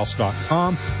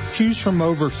sportsmanswarehouse.com. Choose from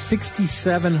over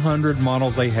 6,700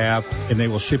 models they have, and they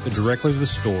will ship it directly to the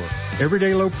store.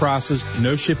 Everyday low prices,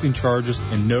 no shipping charges,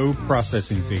 and no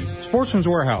processing fees. Sportsman's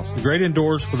Warehouse, the great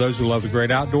indoors for those who love the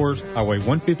great outdoors, Highway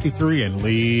 153 and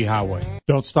Lee Highway.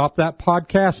 Don't stop that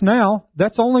podcast now.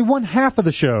 That's only one half of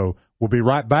the show. We'll be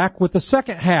right back with the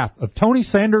second half of Tony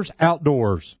Sanders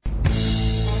Outdoors.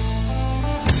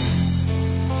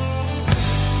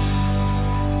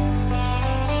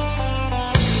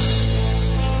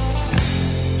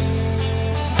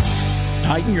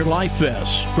 Tighten your life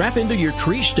vest, strap into your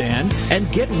tree stand, and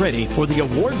get ready for the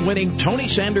award-winning Tony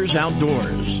Sanders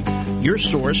Outdoors, your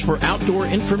source for outdoor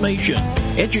information,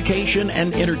 education,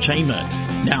 and entertainment.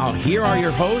 Now, here are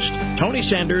your hosts, Tony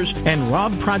Sanders and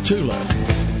Rob Pratula.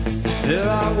 There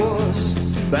I was,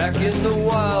 back in the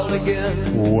wild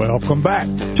again. Welcome back.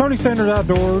 Tony Sanders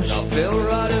Outdoors. I feel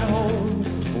right at home,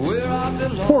 where I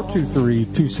belong.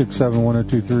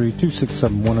 423-267-1023,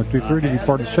 267-1023 to be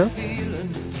part of the show.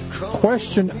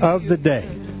 Question of the day.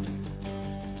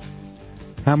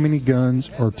 How many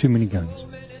guns are too many guns?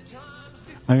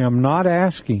 I am not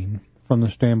asking from the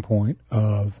standpoint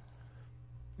of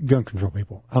gun control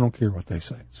people. I don't care what they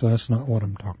say. So that's not what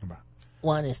I'm talking about.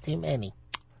 One is too many.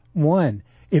 One.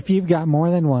 If you've got more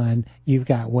than one, you've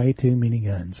got way too many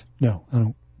guns. No, I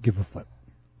don't give a flip.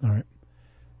 All right.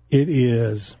 It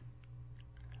is,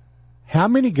 how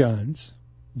many guns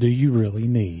do you really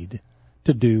need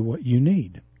to do what you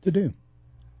need to do?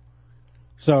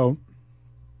 So,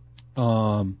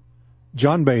 John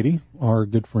Beatty, our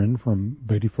good friend from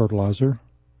Beatty Fertilizer,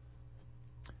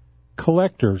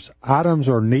 collectors, items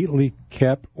are neatly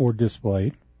kept or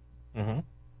displayed. Mm-hmm.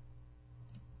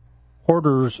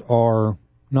 Hoarders are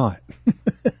not.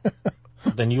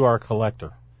 Then you are a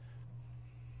collector.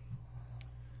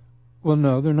 Well,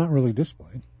 no, they're not really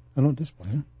displayed. I don't display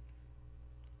them.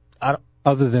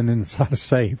 Other than inside a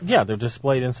safe. Yeah, they're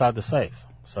displayed inside the safe.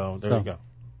 So there you go.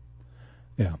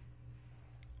 Yeah.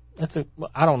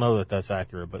 I don't know that that's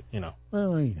accurate, but, you know.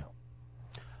 Well, you know.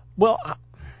 Well,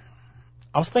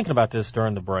 I was thinking about this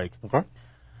during the break. Okay.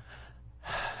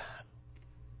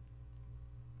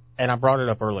 And I brought it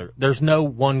up earlier. There's no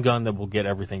one gun that will get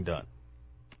everything done.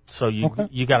 So you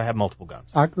got to have multiple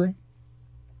guns. I agree.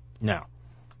 Now,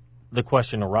 the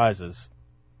question arises,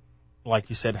 like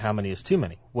you said, how many is too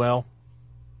many? Well,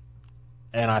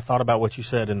 and I thought about what you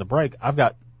said in the break. I've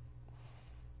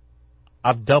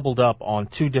doubled up on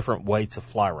 2 different weights of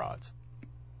fly rods.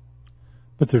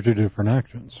 But they're 2 different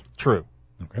actions. True.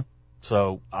 Okay.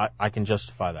 So I can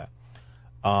justify that.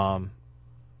 And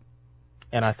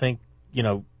I think, you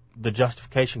know, the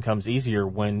justification comes easier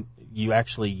when you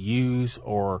actually use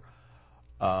or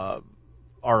are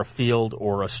afield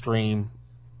or a stream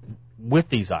with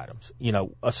these items. You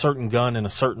know, a certain gun in a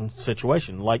certain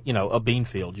situation, like, you know, a bean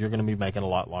field, you're going to be making a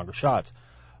lot longer shots.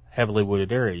 Heavily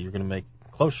wooded area, you're going to make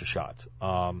closer shots.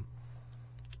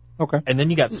 Okay. And then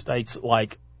you got states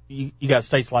like,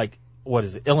 what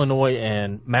is it, Illinois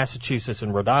and Massachusetts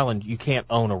and Rhode Island, you can't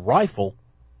own a rifle.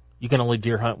 You can only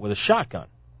deer hunt with a shotgun.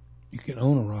 You can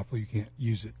own a rifle, you can't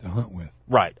use it to hunt with.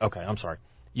 Right, okay, I'm sorry.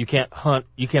 You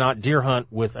cannot deer hunt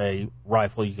with a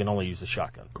rifle, you can only use a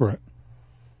shotgun. Correct.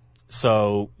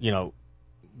 So, you know,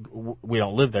 we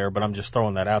don't live there, but I'm just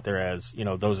throwing that out there as, you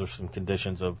know, those are some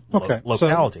conditions of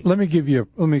locality. So let me give you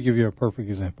a perfect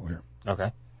example here.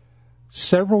 Okay.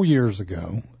 Several years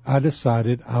ago, I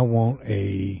decided I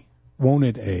wanted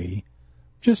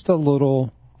just a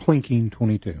little plinking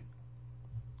 22.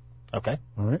 Okay.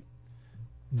 All right.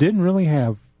 Didn't really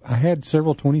I had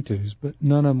several 22s, but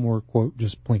none of them were, quote,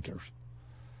 just plinkers.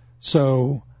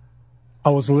 So I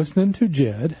was listening to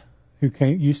Jed, who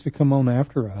used to come on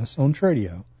after us on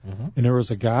Tradio, and there was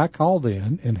a guy called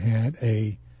in and had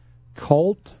a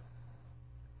Colt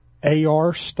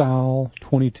AR style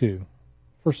 22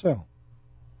 for sale,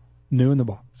 new in the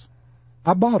box.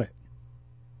 I bought it.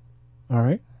 All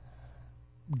right,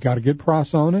 got a good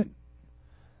price on it.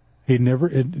 It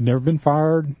had never been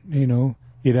fired. You know,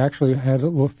 it actually had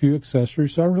a few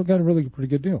accessories, so I got a really pretty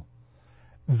good deal.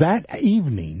 That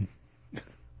evening,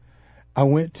 I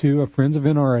went to a Friends of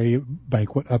NRA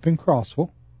banquet up in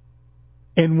Crossville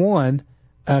and won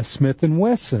a Smith &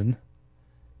 Wesson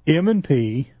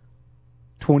M&P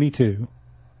 22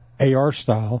 AR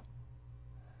style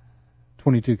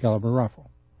 22 caliber rifle.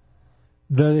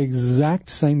 The exact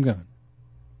same gun,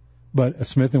 but a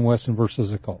Smith & Wesson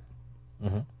versus a Colt.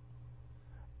 Mm-hmm.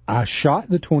 I shot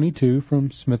the 22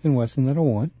 from Smith & Wesson that I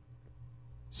won.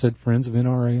 Said Friends of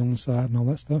NRA on the side and all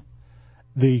that stuff.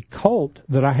 The Colt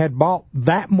that I had bought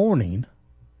that morning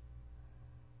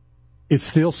is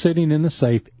still sitting in the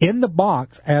safe in the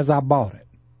box as I bought it.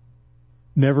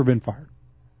 Never been fired.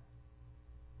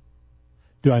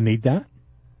 Do I need that?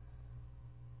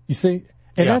 You see?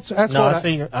 And yeah. that's no, what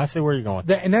I see where you're going.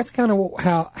 And that's kind of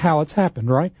how it's happened,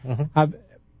 right? Mm-hmm.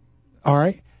 All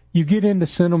right. You get into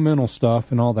sentimental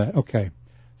stuff and all that. Okay.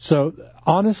 So,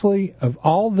 honestly, of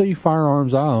all the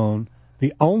firearms I own,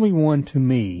 the only one to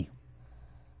me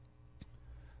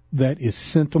that is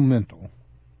sentimental,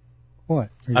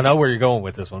 what? I know where you're going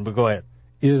with this one, but go ahead.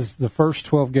 Is the first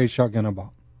 12-gauge shotgun I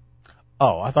bought.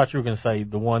 Oh, I thought you were going to say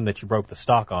the one that you broke the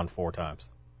stock on 4 times.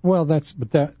 Well, let me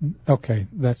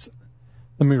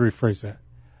rephrase that.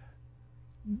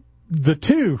 The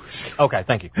twos. Okay,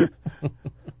 thank you.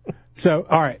 So,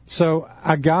 all right. So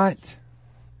I got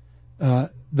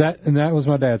that, and that was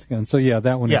my dad's gun. So, yeah,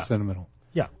 that one is sentimental.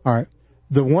 Yeah. All right.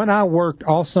 The one I worked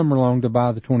all summer long to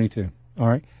buy the 22. All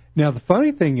right. Now, the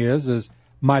funny thing is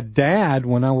my dad,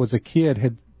 when I was a kid,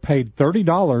 had paid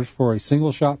 $30 for a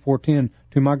single-shot 410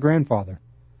 to my grandfather.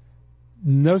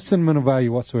 No sentimental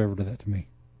value whatsoever to that to me.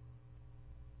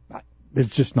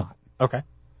 It's just not. Okay.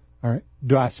 All right.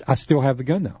 I still have the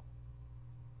gun now.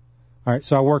 All right,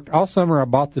 so I worked all summer. I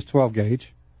bought this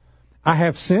 12-gauge. I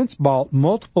have since bought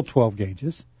multiple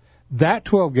 12-gauges. That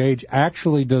 12-gauge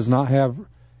actually does not have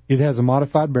 – it has a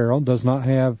modified barrel, does not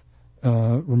have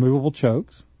removable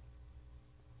chokes.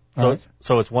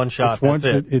 So it's one shot, that's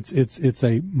it. It's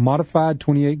a modified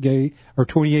 28-gauge or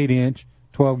 28-inch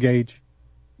 12-gauge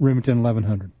Remington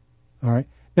 1100. All right.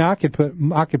 Now, I could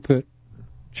put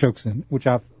chokes in, which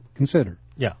I've considered.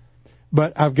 Yeah.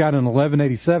 But I've got an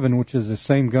 1187, which is the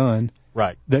same gun,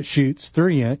 right, that shoots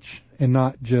 3-inch and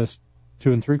not just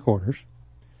 2 3/4.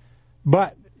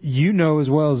 But you know as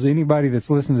well as anybody that's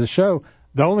listening to the show,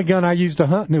 the only gun I use to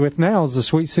hunt with now is the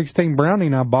Sweet 16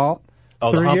 Browning I bought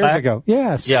 3 years ago.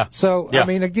 Yes. Yeah. So, yeah. I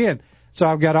mean, again, So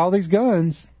I've got all these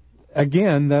guns,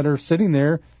 again, that are sitting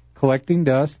there collecting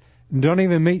dust. Don't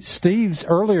even meet Steve's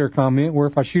earlier comment where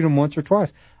if I shoot him once or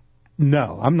twice.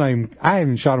 No, I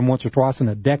haven't shot him once or twice in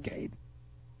a decade.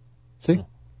 See?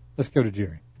 Let's go to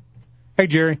Jerry. Hey,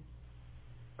 Jerry.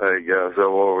 Hey, guys.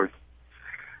 How are we?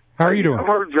 How are you doing? I've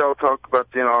heard y'all talk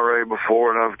about the NRA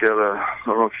before, and I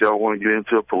don't know if y'all want to get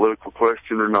into a political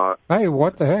question or not. Hey,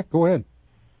 what the heck? Go ahead.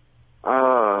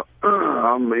 I'm,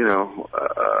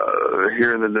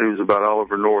 hearing the news about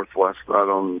Oliver North last night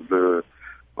on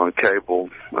cable,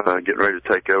 getting ready to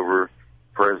take over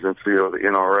presidency of the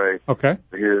NRA. Okay.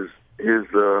 His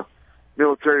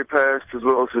military past as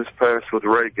well as his past with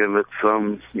Reagan that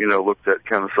some, looked at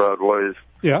kind of sideways.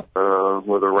 Yeah.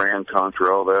 With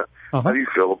Iran-Contra, all that. Uh-huh. How do you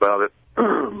feel about it?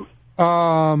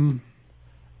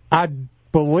 I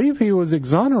believe he was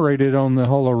exonerated on the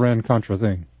whole Iran-Contra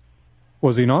thing.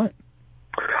 Was he not?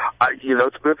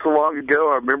 It's been so long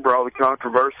ago. I remember all the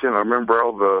controversy, and I remember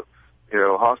all the,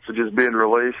 hostages being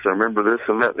released. I remember this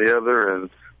and that and the other,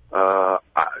 and,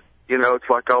 it's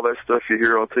like all that stuff you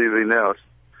hear on TV now. It's,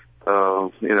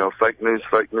 fake news,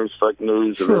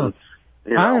 Sure. and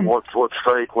then, what's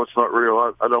fake, what's not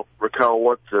real. I don't recall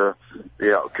what the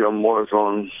outcome was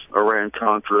on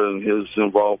Iran-Contra and his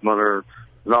involvement or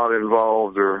not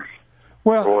involved or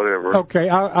whatever. Okay,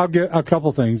 I'll get a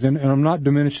couple things, and I'm not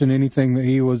diminishing anything that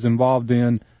he was involved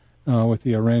in with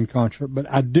the Iran-Contra, but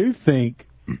I do think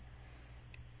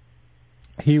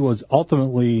he was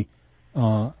ultimately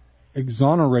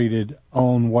exonerated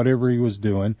on whatever he was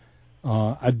doing.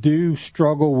 I do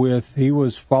struggle with he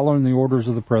was following the orders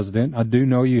of the president. I do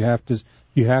know you have to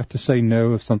say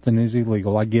no if something is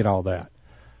illegal. I get all that.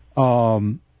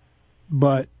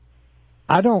 But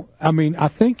I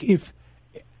think if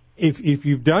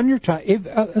you've done your time,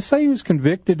 let's say he was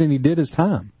convicted and he did his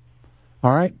time.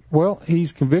 All right. Well,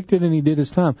 he's convicted and he did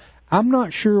his time. I'm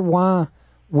not sure why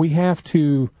we have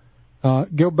to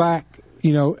go back,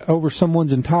 over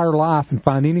someone's entire life and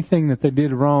find anything that they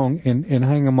did wrong and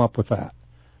hang them up with that.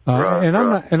 I'm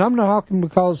not talking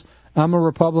because I'm a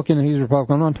Republican and he's a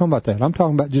Republican. I'm not talking about that. I'm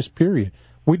talking about just period.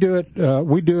 We do it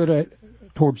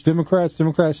towards Democrats.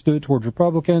 Democrats do it towards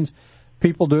Republicans.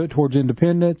 People do it towards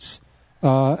independents.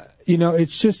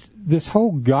 It's just this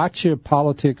whole gotcha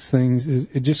politics things.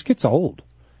 It just gets old.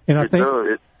 And I think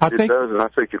does, and I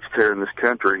think it's tearing this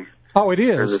country. Oh, it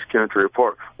is. Tearing this country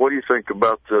apart. What do you think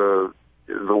about the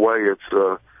way it's,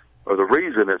 or the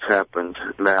reason it's happened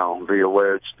now? The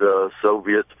alleged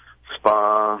Soviet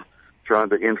spy trying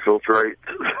to infiltrate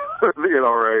the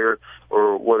NRA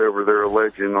or whatever they're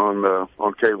alleging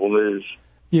on cable news.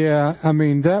 Yeah,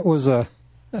 that was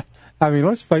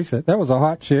let's face it, that was a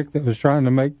hot chick that was trying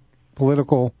to make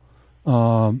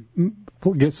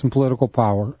get some political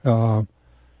power.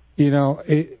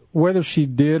 Whether she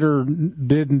did or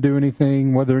didn't do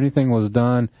anything, whether anything was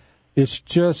done, it's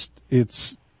just,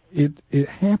 it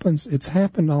happens. It's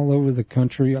happened all over the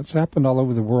country. It's happened all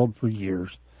over the world for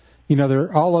years.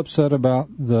 They're all upset about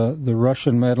the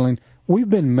Russian meddling. We've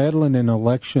been meddling in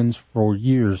elections for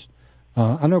years.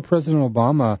 I know President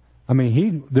Obama,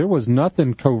 there was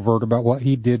nothing covert about what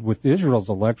he did with Israel's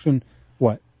election,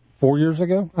 4 years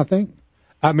ago, I think?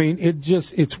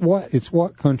 It's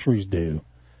what countries do.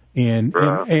 And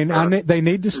they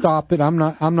need to stop it. I'm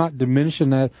not diminishing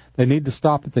that. They need to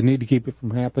stop it. They need to keep it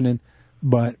from happening.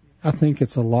 But I think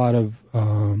it's a lot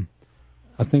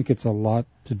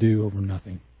to do over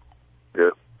nothing.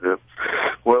 Yep.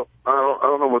 Well, I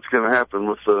don't know what's going to happen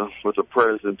with the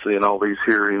presidency and all these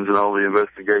hearings and all the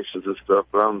investigations and stuff.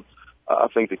 But I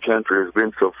think the country has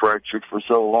been so fractured for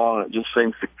so long. It just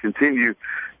seems to continue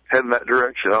heading that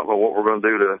direction. I don't know what we're going to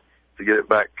do to get it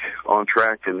back on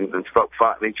track and stop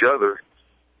fighting each other,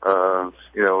 and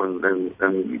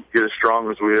get as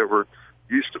strong as we ever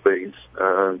used to be.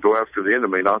 Go after the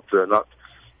enemy, not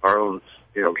our own,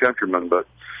 countrymen. But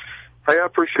hey, I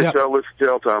appreciate y'all listening to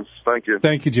y'all time. Thank you.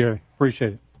 Thank you, Jerry.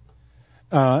 Appreciate it.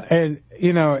 And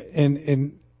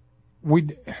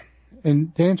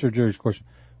to answer Jerry's question,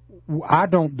 I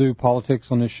don't do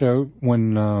politics on this show.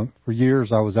 When for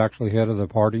years I was actually head of the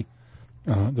party.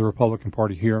 The Republican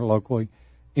Party here locally,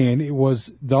 and it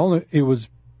was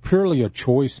purely a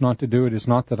choice not to do it. It's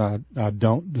not that I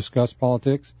don't discuss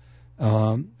politics.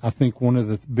 I think one of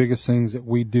the biggest things that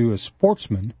we do as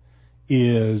sportsmen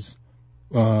is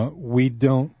we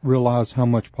don't realize how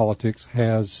much politics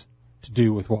has to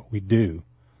do with what we do.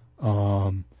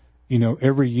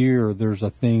 Every year there's a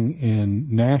thing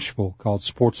in Nashville called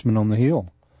Sportsmen on the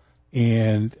Hill,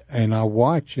 and I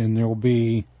watch, and there will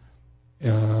be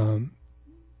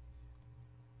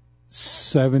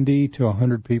 70 to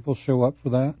 100 people show up for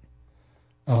that.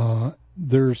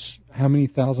 there's how many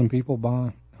thousand people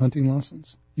buy hunting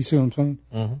license? You see what I'm saying?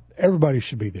 Mm-hmm. Everybody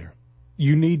should be there.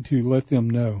 You need to let them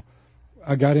know.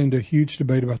 I got into a huge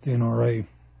debate about the NRA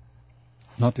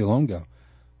not too long ago,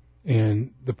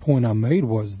 and the point I made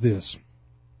was this.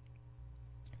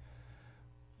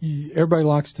 Everybody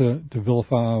likes to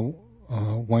vilify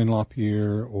Wayne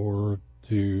LaPierre or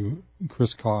to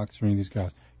Chris Cox or any of these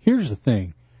guys. Here's the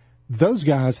thing. Those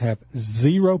guys have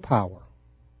zero power.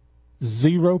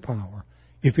 Zero power.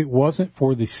 If it wasn't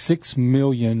for the 6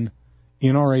 million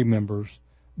NRA members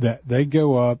that they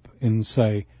go up and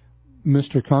say,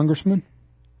 Mr. Congressman,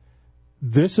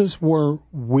 this is where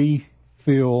we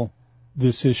feel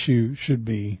this issue should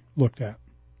be looked at.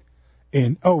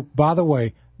 And, oh, by the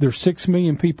way, there's 6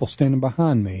 million people standing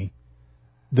behind me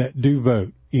that do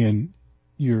vote in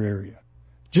your area.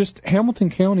 Just Hamilton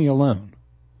County alone.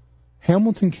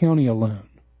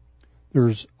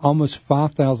 There's almost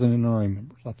 5,000 NRA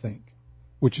members, I think,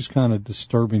 which is kind of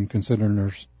disturbing considering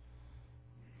there's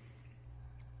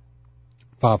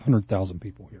 500,000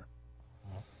 people here.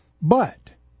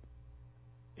 But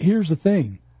here's the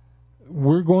thing.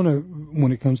 We're going to,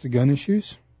 when it comes to gun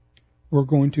issues, we're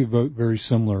going to vote very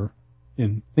similar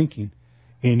in thinking.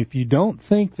 And if you don't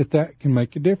think that can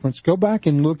make a difference, go back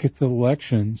and look at the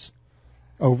elections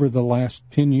over the last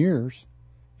 10 years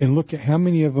and look at how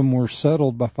many of them were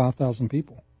settled by 5,000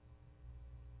 people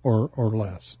or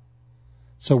less.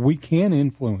 So we can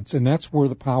influence, and that's where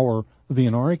the power of the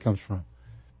NRA comes from.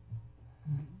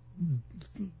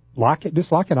 Like it,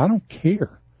 dislike it, I don't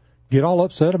care. Get all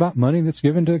upset about money that's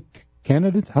given to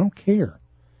candidates, I don't care.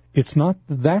 It's not,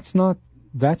 that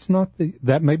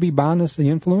may be buying us the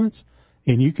influence,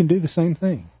 and you can do the same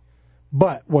thing.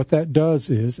 But what that does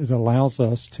is it allows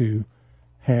us to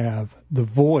have the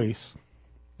voice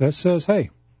that says, hey,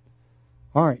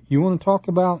 all right, you want to talk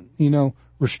about,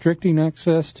 restricting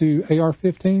access to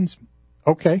AR-15s?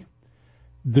 Okay.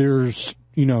 There's,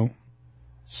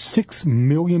 6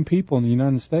 million people in the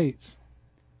United States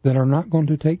that are not going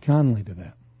to take kindly to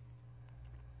that.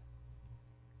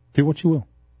 Do what you will.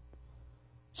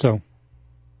 So,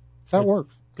 that's how it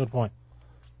works. Good point.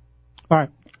 All right.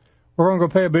 We're going to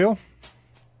go pay a bill.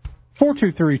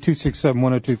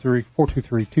 423-267-1023,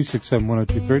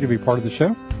 423-267-1023 to be part of the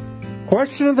show.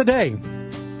 Question of the day.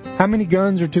 How many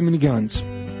guns are too many guns?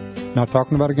 Not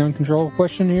talking about a gun control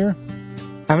question here.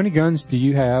 How many guns do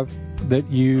you have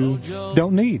that you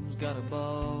don't need?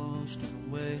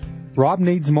 Rob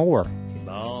needs more.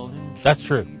 That's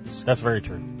true. That's very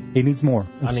true. He needs more.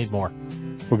 I need more.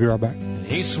 We'll be right back.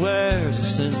 He swears that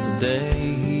since the day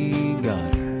he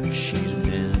got her, she's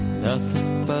been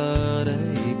nothing but a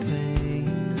pain.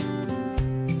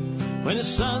 When the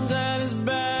sun's at his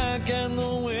back and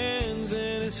the wind's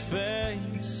in his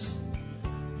face.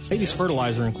 Beatty's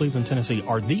Fertilizer in Cleveland, Tennessee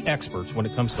are the experts when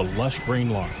it comes to lush green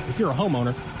lawns. If you're a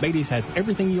homeowner, Beatty's has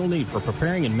everything you'll need for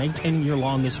preparing and maintaining your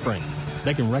lawn this spring.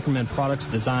 They can recommend products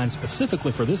designed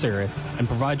specifically for this area and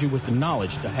provide you with the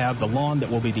knowledge to have the lawn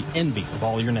that will be the envy of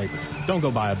all your neighbors. Don't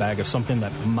go buy a bag of something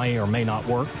that may or may not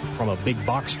work from a big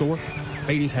box store.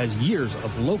 Beatty's has years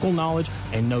of local knowledge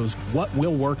and knows what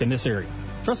will work in this area.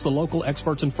 Trust the local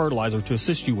experts in fertilizer to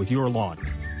assist you with your lawn.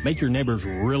 Make your neighbors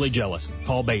really jealous.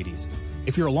 Call Beatty's.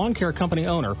 If you're a lawn care company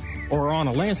owner or are on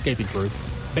a landscaping crew,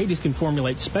 Beatty's can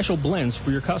formulate special blends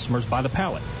for your customers by the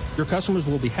pallet. Your customers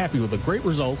will be happy with the great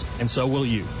results, and so will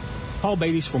you. Call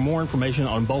Beatty's for more information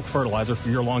on bulk fertilizer for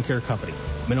your lawn care company.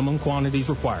 Minimum quantities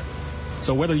required.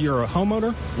 So whether you're a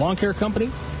homeowner, lawn care company,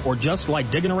 or just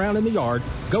like digging around in the yard,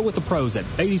 go with the pros at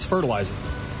Beatty's Fertilizer.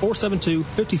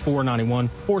 472-5491,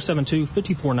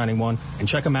 472-5491, and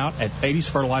check them out at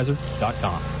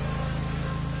Beatty'sFertilizer.com.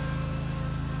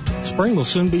 Spring will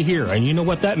soon be here, and you know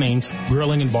what that means,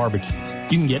 grilling and barbecues.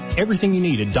 You can get everything you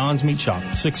need at Don's Meat Shop,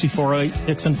 6408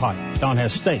 Dixon Pike. Don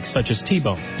has steaks such as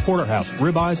T-bone, porterhouse,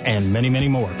 ribeyes, and many, many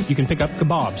more. You can pick up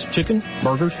kebabs, chicken,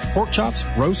 burgers, pork chops,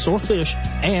 roasts, or fish,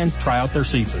 and try out their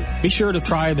seafood. Be sure to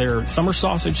try their summer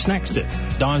sausage snack sticks.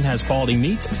 Don has quality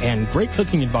meats and great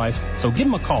cooking advice, so give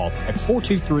him a call at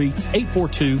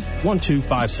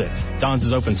 423-842-1256. Don's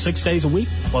is open 6 days a week,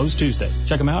 closed Tuesdays.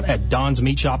 Check them out at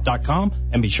donsmeatshop.com,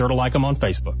 and be sure to like them on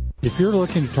Facebook. If you're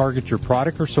looking to target your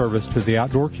product or service to the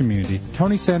outdoor community,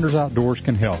 Tony Sanders Outdoors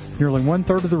can help. Nearly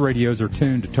one-third of the radios are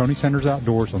tuned to Tony Sanders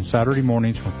Outdoors on Saturday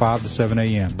mornings from 5 to 7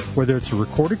 a.m. Whether it's a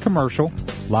recorded commercial,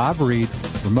 live reads,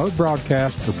 remote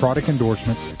broadcast, or product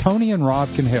endorsements, Tony and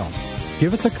Rob can help.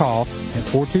 Give us a call at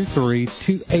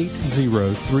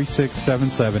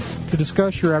 423-280-3677 to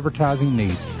discuss your advertising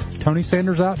needs. Tony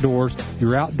Sanders Outdoors,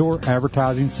 your outdoor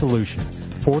advertising solution.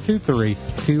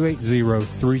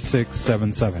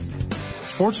 423-280-3677.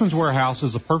 Sportsman's Warehouse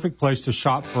is the perfect place to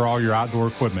shop for all your outdoor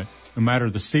equipment. No matter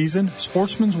the season,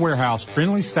 Sportsman's Warehouse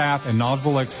friendly staff and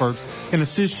knowledgeable experts can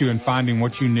assist you in finding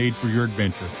what you need for your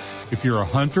adventure. If you're a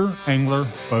hunter, angler,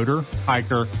 boater,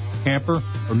 hiker, camper,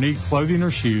 or need clothing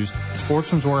or shoes,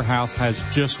 Sportsman's Warehouse has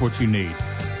just what you need.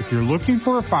 If you're looking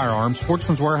for a firearm,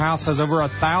 Sportsman's Warehouse has over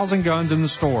 1,000 guns in the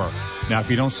store. Now, if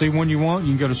you don't see one you want,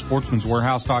 you can go to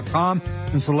sportsmanswarehouse.com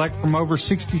and select from over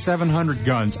 6,700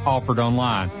 guns offered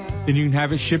online. Then you can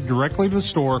have it shipped directly to the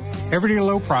store, everyday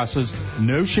low prices,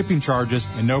 no shipping charges,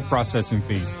 and no processing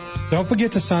fees. Don't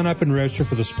forget to sign up and register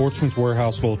for the Sportsman's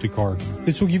Warehouse loyalty card.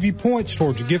 This will give you points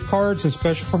towards gift cards and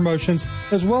special promotions,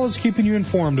 as well as keeping you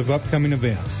informed of upcoming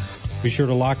events. Be sure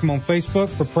to like them on Facebook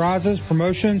for prizes,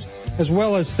 promotions, as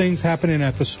well as things happening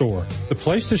at the store. The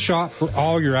place to shop for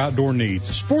all your outdoor needs.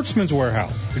 Sportsman's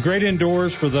Warehouse, the great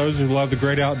indoors for those who love the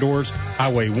great outdoors.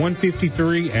 Highway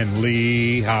 153 and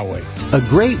Lee Highway. A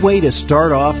great way to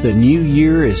start off the new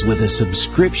year is with a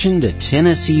subscription to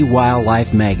Tennessee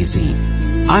Wildlife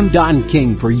Magazine. I'm Don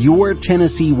King for your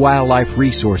Tennessee Wildlife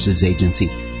Resources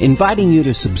Agency, inviting you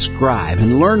to subscribe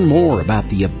and learn more about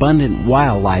the abundant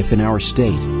wildlife in our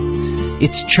state.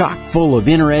 It's chock full of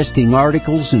interesting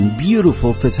articles and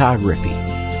beautiful photography.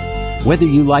 Whether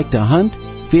you like to hunt,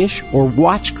 fish, or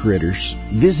watch critters,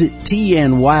 visit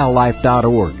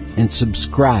tnwildlife.org and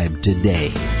subscribe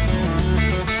today.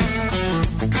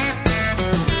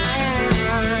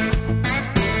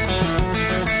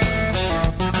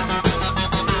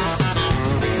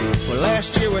 Well,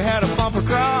 last year we had a bumper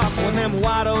crop when them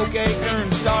white oak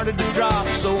acorns started to drop.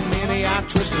 So many I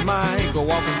twisted my ankle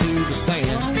walking through the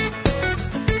stand.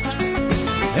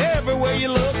 Everywhere you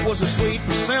look was a sweet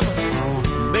persimmon.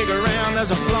 Big around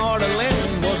as a Florida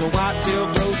lemon was a whitetail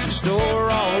grocery store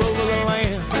all over the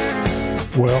land.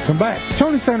 Welcome back.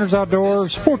 Tony Sanders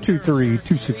Outdoors,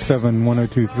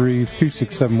 423-267-1023,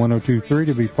 267-1023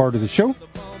 to be part of the show.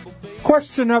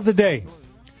 Question of the day.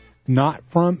 Not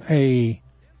from a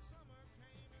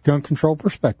gun control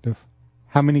perspective.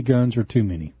 How many guns are too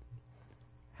many?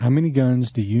 How many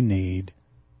guns do you need?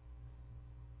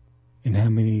 And how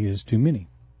many is too many?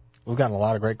 We've gotten a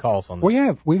lot of great calls on this. We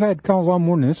have. We've had calls all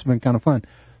morning. This has been kind of fun.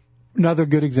 Another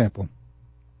good example.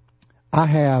 I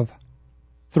have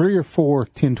 3 or 4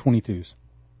 10-22s,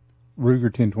 Ruger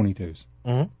 10-22s.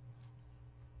 Mm-hmm.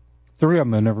 3 of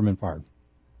them have never been fired.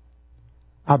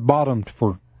 I bought them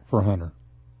for Hunter.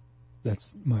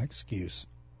 That's my excuse.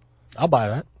 I'll buy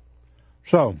that.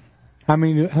 So, how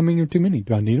many are too many?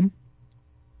 Do I need them?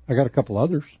 I got a couple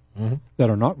others that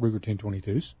are not Ruger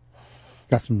 10-22s.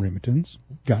 Got some Remingtons.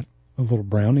 Got a little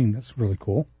Browning. That's really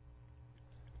cool.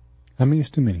 How many is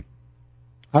too many?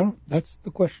 That's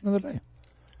the question of the day.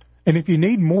 And if you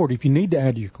need more, if you need to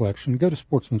add to your collection, go to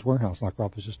Sportsman's Warehouse like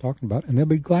Rob was just talking about, and they'll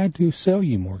be glad to sell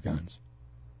you more guns,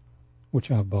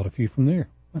 which I've bought a few from there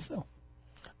myself.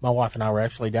 My wife and I were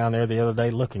actually down there the other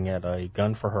day looking at a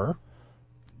gun for her,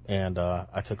 and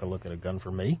I took a look at a gun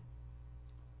for me.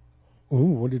 Ooh,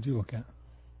 what did you look at?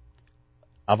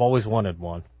 I've always wanted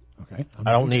one. Okay.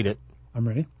 I don't need it. I'm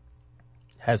ready.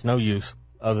 Has no use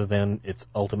other than it's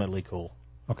ultimately cool.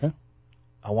 Okay.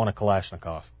 I want a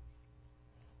Kalashnikov.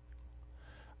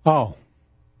 Oh,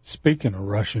 speaking of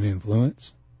Russian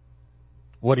influence.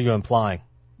 What are you implying?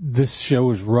 This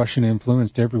show is Russian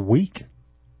influenced every week.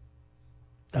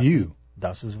 That is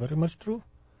very much true.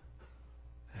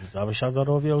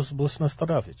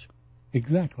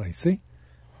 Exactly. See?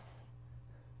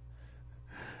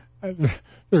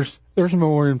 There's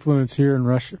more influence here in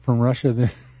Russia from Russia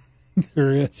than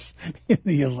there is in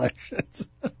the elections.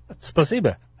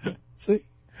 Spasiba. See?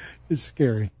 It's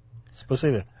scary.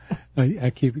 Spasiba.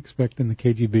 I keep expecting the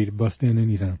KGB to bust in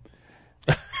anytime.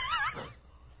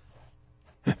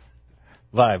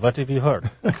 Why? What have you heard?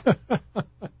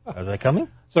 Are they coming?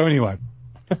 So anyway,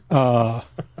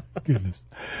 goodness.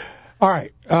 All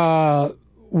right.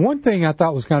 One thing I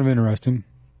thought was kind of interesting.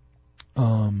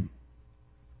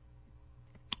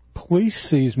 Police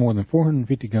seized more than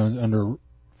 450 guns under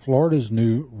Florida's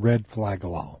new red flag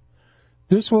law.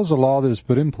 This was a law that was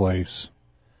put in place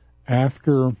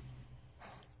after,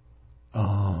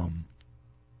 what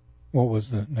was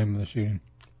the name of the shooting?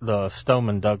 The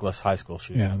Stoneman Douglas High School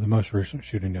shooting. Yeah, the most recent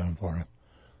shooting down in Florida.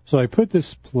 So they put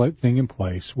this thing in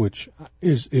place, which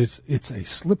it's a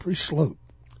slippery slope.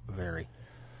 Very.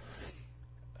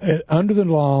 Under the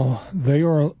law,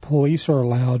 police are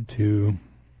allowed to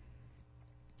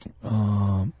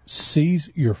seize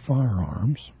your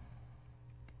firearms,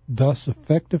 thus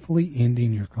effectively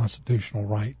ending your constitutional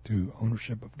right to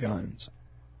ownership of guns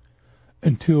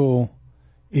until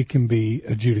it can be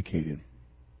adjudicated.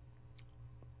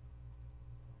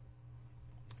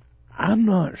 I'm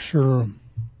not sure.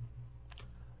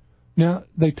 Now,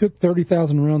 they took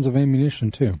 30,000 rounds of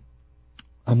ammunition, too.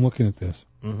 I'm looking at this.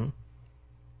 Mm-hmm.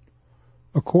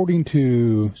 According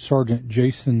to Sergeant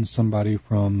Jason, somebody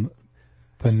from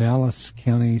Pinellas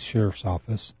County Sheriff's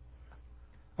Office,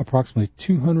 approximately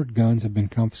 200 guns have been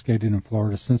confiscated in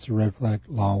Florida since the red flag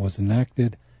law was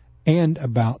enacted, and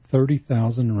about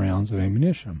 30,000 rounds of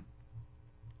ammunition.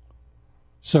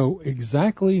 So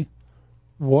exactly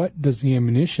what does the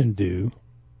ammunition do,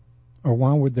 or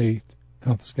why would they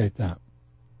confiscate that?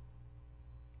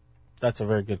 That's a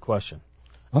very good question.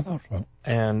 I thought so.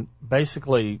 And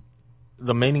basically,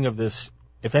 the meaning of this,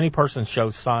 if any person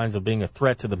shows signs of being a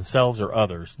threat to themselves or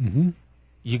others,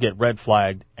 you get red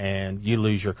flagged and you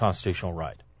lose your constitutional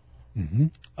right. Mm-hmm.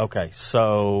 Okay,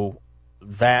 so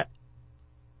that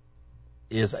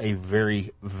is a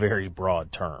very, very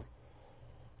broad term.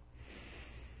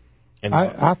 And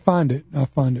I find it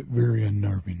very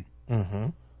unnerving.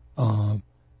 Mm-hmm.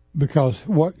 Because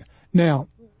what now?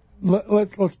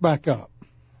 Let's back up.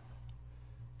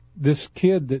 This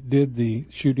kid that did the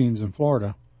shootings in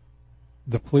Florida,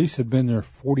 the police had been there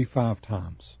 45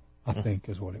 times. I think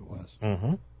is what it was.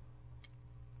 Mm-hmm.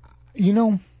 You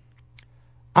know,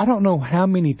 I don't know how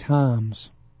many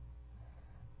times.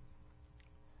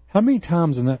 How many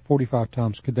times in that 45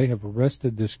 times could they have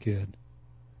arrested this kid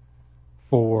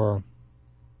for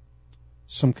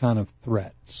some kind of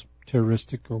threats,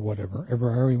 terroristic or whatever,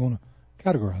 however you want to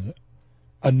categorize it,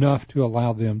 enough to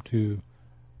allow them to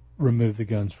remove the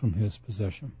guns from his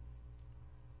possession?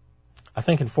 I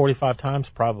think in 45 times,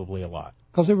 probably a lot.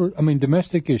 Because they were,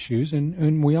 domestic issues,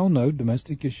 and we all know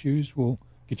domestic issues will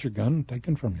get your gun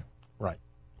taken from you. Right.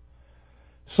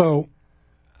 So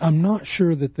I'm not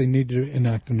sure that they need to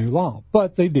enact a new law,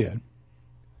 but they did.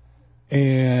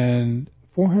 And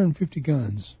 450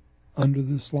 guns under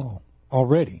this law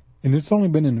already. And it's only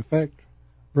been in effect a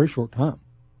very short time.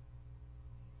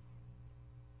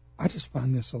 I just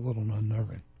find this a little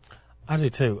unnerving. I do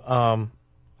too.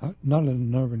 Not as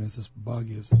unnerving as this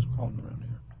bug is that's crawling around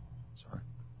here. Sorry.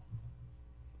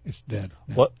 It's dead.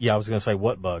 Now. What? Yeah, I was going to say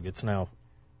what bug. It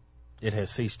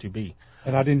has ceased to be.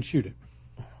 And I didn't shoot it.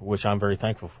 Which I'm very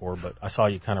thankful for, but I saw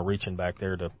you kind of reaching back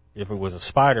there to, if it was a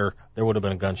spider, there would have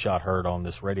been a gunshot heard on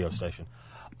this radio station.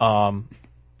 Let's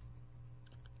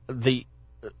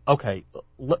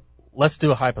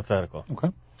do a hypothetical.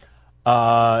 Okay.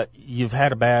 You've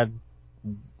had a bad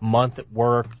month at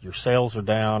work, your sales are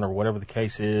down or whatever the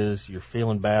case is, you're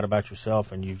feeling bad about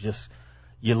yourself, and you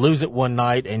lose it one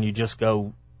night and you just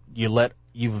go, you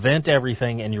vent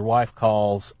everything, and your wife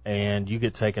calls and you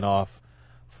get taken off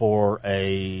for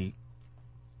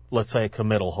let's say a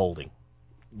committal holding.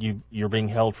 You're being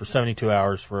held for 72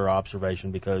 hours for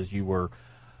observation because you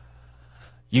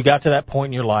got to that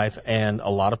point in your life, and a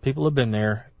lot of people have been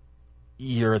there.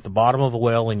 You're at the bottom of a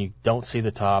well and you don't see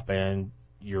the top, and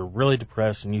you're really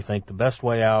depressed, and you think the best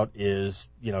way out is,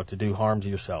 to do harm to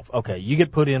yourself. Okay, you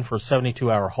get put in for a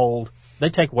 72-hour hold. They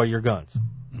take away your guns.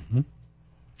 Mm-hmm.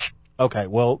 Okay,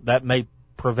 well, that may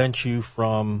prevent you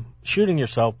from shooting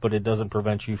yourself, but it doesn't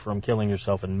prevent you from killing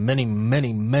yourself in many,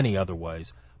 many, many other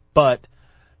ways. But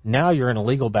now you're in a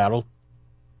legal battle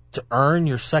to earn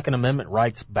your Second Amendment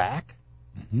rights back.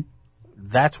 Mm-hmm.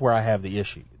 That's where I have the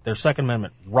issue. They're Second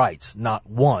Amendment rights, not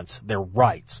wants. They're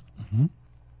rights. Mm-hmm.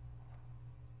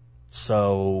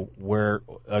 So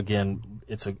again,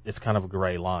 it's kind of a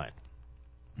gray line.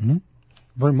 Mm-hmm.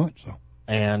 Very much so.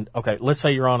 And, okay, let's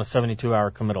say you're on a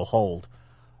 72-hour committal hold.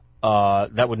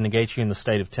 That would negate you in the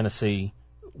state of Tennessee.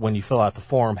 When you fill out the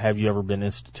form, have you ever been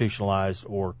institutionalized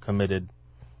or committed?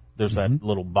 There's that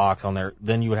little box on there.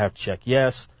 Then you would have to check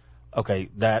yes. Okay,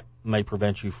 that may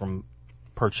prevent you from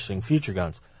purchasing future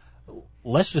guns.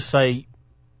 Let's just say,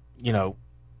 you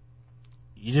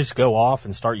just go off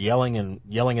and start yelling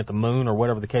at the moon or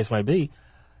whatever the case may be.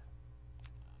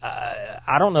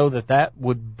 I don't know that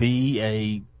would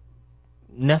be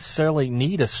necessarily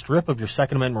need a strip of your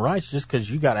Second Amendment rights just because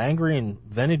you got angry and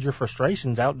vented your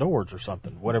frustrations outdoors or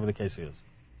something, whatever the case is.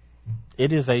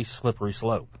 It is a slippery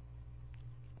slope.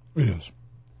 It is.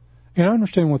 And I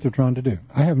understand what they're trying to do.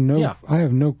 I have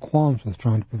no qualms with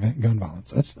trying to prevent gun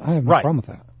violence. I have no problem with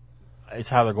that. It's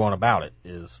how they're going about it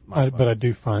is my but I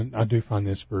do find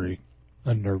this very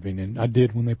unnerving, and I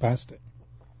did when they passed it.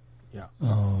 Yeah.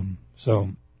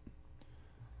 So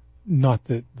not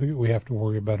that we have to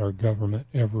worry about our government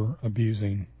ever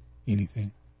abusing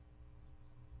anything,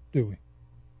 do we?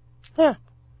 Yeah.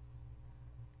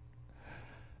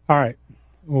 All right.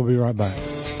 We'll be right back.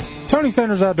 Tony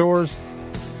Sanders Outdoors.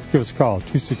 Give us a call,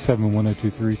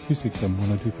 267-1023,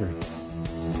 267-1023.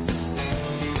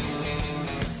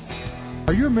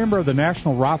 Are you a member of the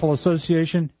National Rifle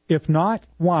Association? If not,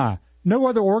 why? No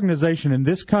other organization in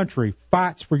this country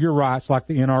fights for your rights like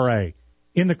the NRA.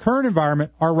 In the current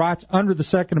environment, our rights under the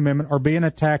Second Amendment are being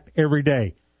attacked every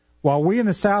day. While we in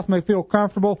the South may feel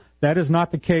comfortable, that is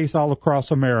not the case all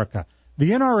across America.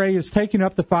 The NRA is taking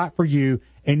up the fight for you,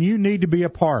 and you need to be a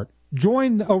part.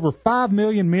 Join the over 5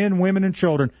 million men, women, and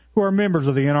children who are members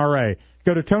of the NRA.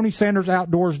 Go to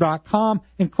TonySandersOutdoors.com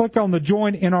and click on the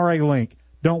Join NRA link.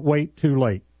 Don't wait too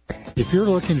late. If you're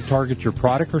looking to target your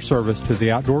product or service to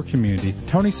the outdoor community,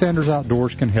 Tony Sanders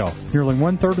Outdoors can help. Nearly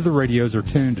one-third of the radios are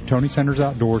tuned to Tony Sanders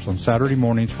Outdoors on Saturday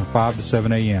mornings from 5 to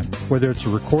 7 a.m. Whether it's a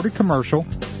recorded commercial,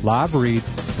 live reads,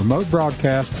 remote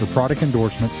broadcast, or product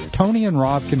endorsements, Tony and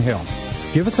Rob can help.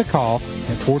 Give us a call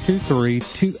at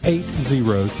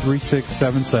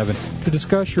 423-280-3677 to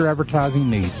discuss your advertising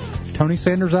needs. Tony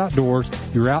Sanders Outdoors,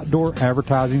 your outdoor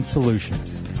advertising solution.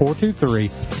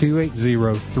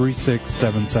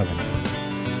 423-280-3677.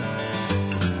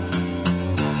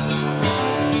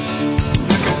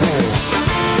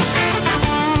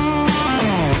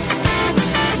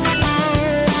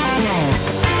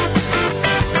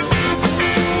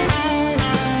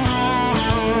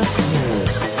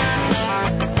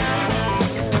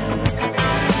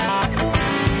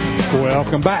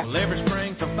 Welcome back.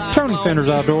 Tony Sanders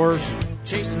Outdoors.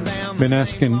 Been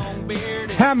asking,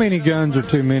 how many guns are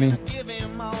too many?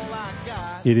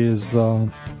 It is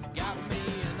one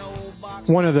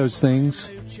of those things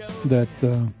that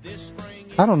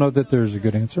I don't know that there's a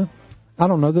good answer. I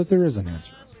don't know that there is an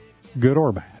answer, good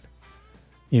or bad.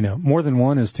 You know, more than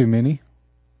one is too many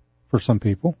for some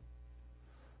people.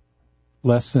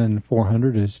 Less than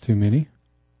 400 is too many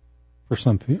for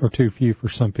some people, or too few for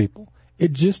some people.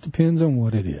 It just depends on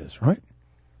what it is, right?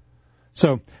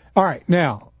 So, all right,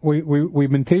 now we've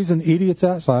been teasing idiots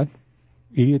outside,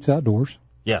 idiots outdoors.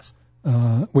 Yes.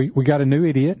 We got a new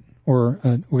idiot, or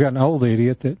we got an old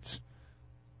idiot that's.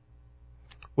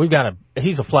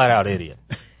 He's a flat out idiot.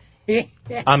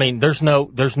 I mean, there's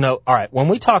no. All right, when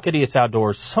we talk idiots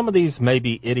outdoors, some of these may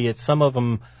be idiots. Some of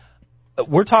them,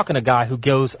 we're talking a guy who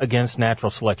goes against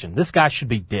natural selection. This guy should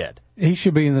be dead. He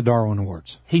should be in the Darwin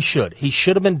Awards. He should. He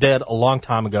should have been dead a long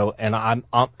time ago. And I'm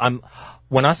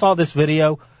when I saw this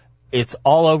video, it's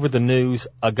all over the news.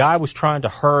 A guy was trying to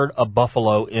herd a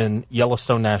buffalo in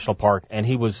Yellowstone National Park, and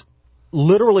he was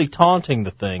literally taunting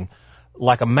the thing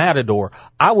like a matador.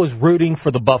 I was rooting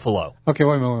for the buffalo. Okay,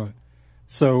 wait a minute.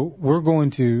 So we're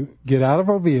going to get out of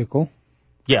our vehicle.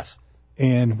 Yes.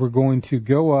 And we're going to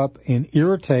go up and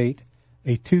irritate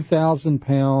a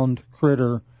 2,000-pound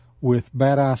critter with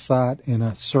bad eyesight and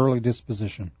a surly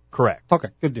disposition. Correct.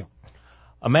 Okay, good deal.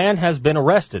 A man has been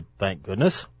arrested, thank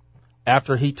goodness,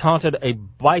 after he taunted a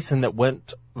bison that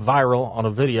went viral on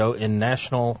a video in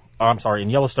Yellowstone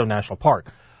National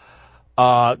Park.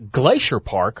 Glacier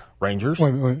Park Rangers.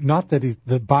 Wait. Not that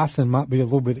the bison might be a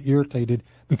little bit irritated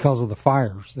because of the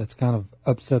fires that's kind of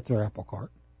upset their apple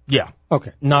cart. Yeah.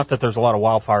 Okay. Not that there's a lot of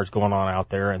wildfires going on out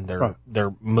there and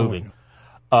they're moving.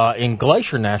 In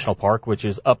Glacier National Park, which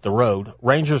is up the road,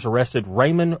 Rangers arrested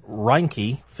Raymond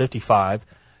Reinke, 55,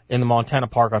 in the Montana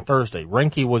Park on Thursday.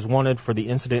 Reinke was wanted for the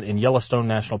incident in Yellowstone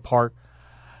National Park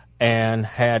and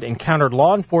had encountered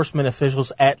law enforcement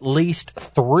officials at least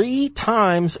 3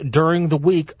 times during the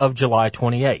week of July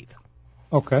 28th.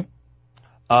 Okay.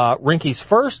 Reinke's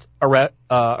first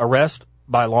arrest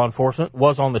by law enforcement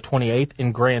was on the 28th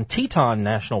in Grand Teton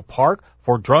National Park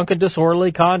for drunken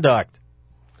disorderly conduct.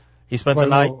 He spent the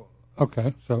night.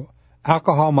 Okay, so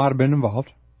alcohol might have been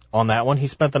involved. On that one, he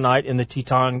spent the night in the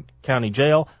Teton County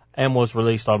Jail and was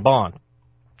released on bond.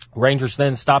 Rangers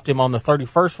then stopped him on the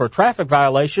 31st for a traffic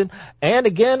violation and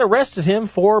again arrested him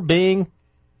for being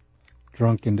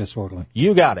drunk and disorderly.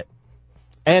 You got it.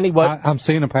 And he was. I'm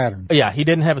seeing a pattern. Yeah, he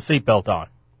didn't have a seatbelt on.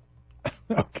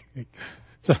 Okay.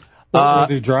 So was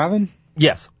he driving?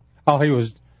 Yes. Oh, he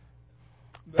was.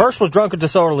 First was drunk and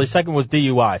disorderly. Second was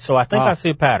DUI. So I think I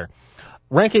see a pattern.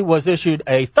 Reinke was issued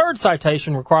a third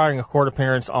citation requiring a court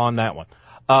appearance on that one.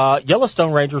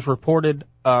 Yellowstone Rangers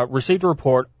received a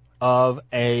report of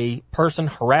a person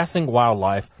harassing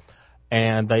wildlife,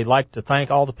 and they'd like to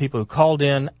thank all the people who called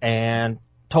in and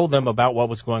told them about what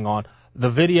was going on. The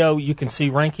video, you can see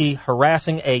Reinke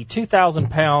harassing a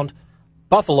 2,000-pound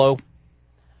buffalo,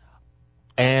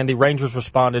 and the Rangers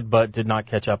responded but did not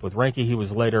catch up with Reinke. He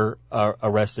was later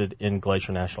arrested in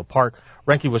Glacier National Park.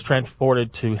 Reinke was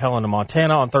transported to Helena,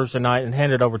 Montana on Thursday night and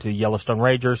handed over to the Yellowstone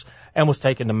Rangers and was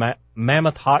taken to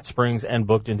Mammoth Hot Springs and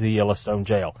booked into the Yellowstone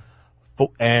jail.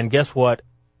 And guess what?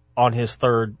 On his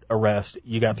third arrest,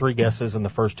 you got 3 guesses and the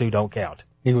first 2 don't count.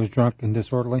 He was drunk and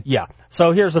disorderly? Yeah.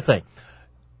 So here's the thing.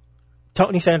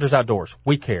 Tony Sanders Outdoors,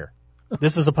 we care.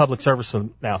 This is a public service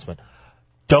announcement.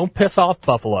 Don't piss off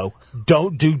buffalo.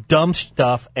 Don't do dumb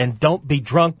stuff, and don't be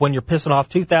drunk when you're pissing off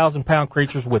 2,000-pound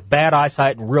creatures with bad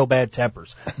eyesight and real bad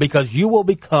tempers, because you will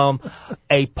become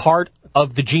a part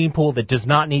of the gene pool that does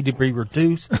not need to be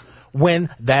reduced when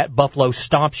that buffalo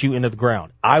stomps you into the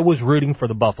ground. I was rooting for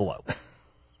the buffalo.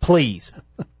 Please,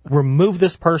 remove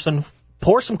this person,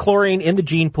 pour some chlorine in the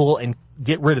gene pool, and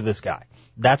get rid of this guy.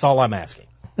 That's all I'm asking.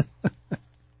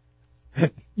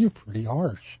 You're pretty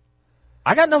harsh.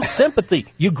 I got no sympathy.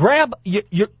 You're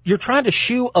trying to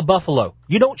shoo a buffalo.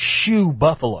 You don't shoo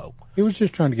buffalo. He was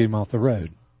just trying to get him off the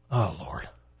road. Oh, Lord.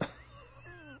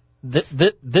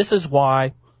 This is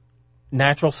why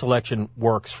natural selection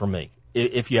works for me,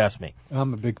 if you ask me.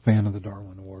 I'm a big fan of the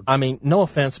Darwin Award. I mean, no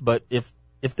offense, but if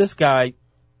this guy,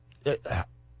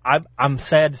 I'm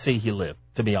sad to see he live,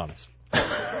 to be honest.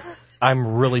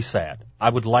 I'm really sad. I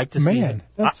would like to see him.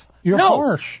 You're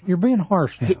harsh. You're being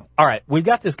harsh now. All right, we've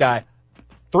got this guy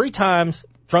 3 times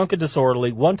drunk and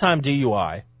disorderly, 1 time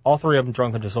DUI, all 3 of them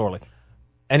drunk and disorderly,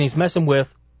 and he's messing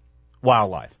with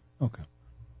wildlife. Okay.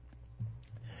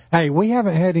 Hey, we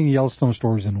haven't had any Yellowstone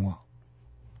stories in a while.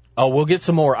 Oh, we'll get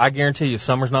some more. I guarantee you,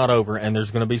 summer's not over, and there's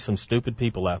going to be some stupid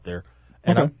people out there.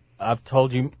 And okay. I've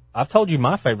told you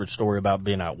my favorite story about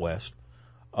being out west.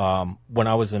 When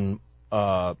I was in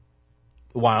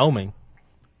Wyoming,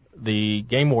 the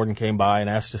game warden came by and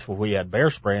asked us if we had bear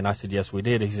spray, and I said, yes, we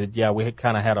did. He said, yeah, we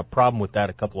kind of had a problem with that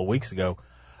a couple of weeks ago.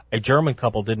 A German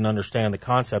couple didn't understand the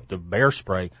concept of bear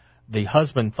spray. The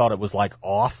husband thought it was like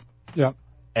off. Yep.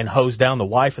 And hosed down the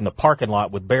wife in the parking lot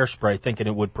with bear spray, thinking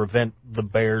it would prevent the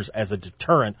bears as a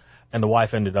deterrent, and the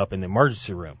wife ended up in the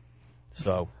emergency room.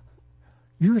 So,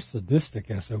 you're a sadistic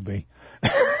SOB.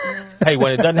 Hey,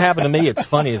 when it doesn't happen to me, it's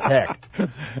funny as heck.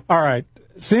 All right.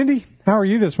 Cindy, how are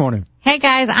you this morning? Hey,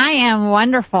 guys, I am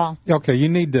wonderful. Okay, you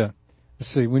need to, let's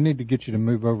see, we need to get you to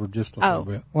move over just a little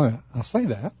bit. Well, I'll say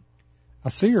that. I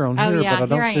see her on here, yeah,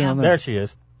 but I don't see her on there. There she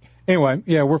is. Anyway,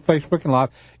 yeah, we're Facebook and Live.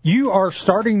 You are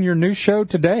starting your new show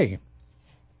today.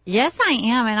 Yes, I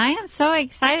am, and I am so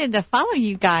excited to follow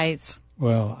you guys.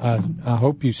 Well, I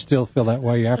hope you still feel that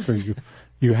way after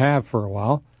you have for a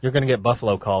while. You're going to get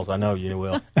buffalo calls. I know you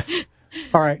will.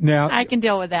 All right, now. I can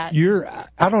deal with that.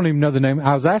 I don't even know the name.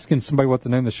 I was asking somebody what the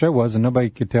name of the show was, and nobody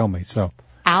could tell me, so.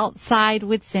 Outside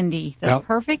with Cindy, the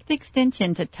perfect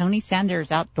extension to Tony Sanders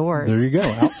Outdoors. There you go,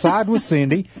 Outside with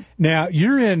Cindy. Now,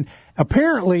 you're in,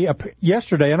 apparently,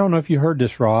 yesterday, I don't know if you heard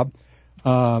this, Rob,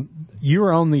 you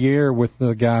were on the air with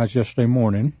the guys yesterday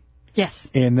morning.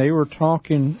 Yes. And they were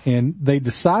talking, and they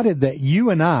decided that you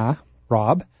and I,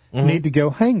 Rob, need to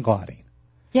go hang gliding.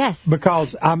 Yes.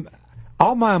 Because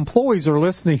all my employees are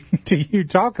listening to you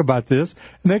talk about this,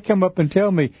 and they come up and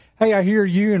tell me, hey, I hear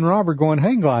you and Rob are going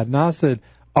hang gliding. And I said,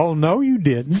 oh, no, you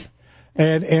didn't.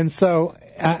 And so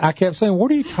I kept saying,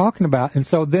 what are you talking about? And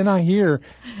so then I hear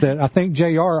that I think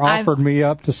JR offered me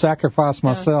up to sacrifice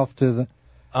myself to the...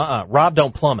 Rob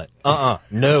don't plummet.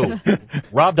 No.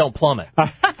 Rob don't plummet.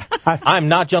 I'm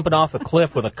not jumping off a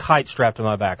cliff with a kite strapped to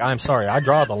my back. I'm sorry. I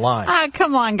draw the line.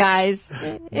 Come on, guys.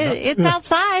 It's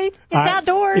outside. It's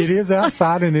outdoors. It is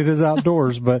outside and it is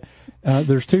outdoors, but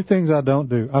there's 2 things I don't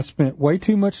do. I spent way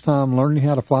too much time learning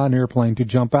how to fly an airplane, to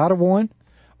jump out of one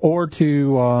or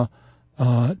to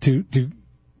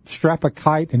strap a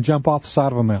kite and jump off the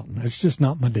side of a mountain. It's just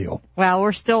not my deal. Well,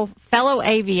 we're still fellow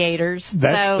aviators,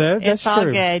 so it's all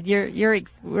true. good.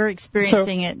 We're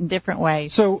experiencing it in different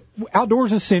ways. So,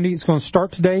 Outdoors with Cindy, it's going to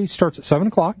start today. Starts at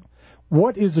 7:00.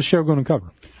 What is the show going to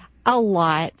cover? A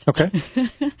lot. Okay.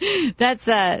 That's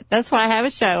why I have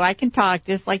a show. I can talk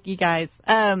just like you guys.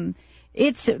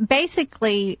 It's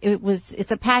basically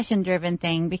it's a passion driven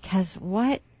thing, because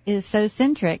what is so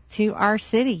centric to our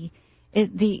city is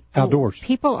the outdoors.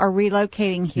 People are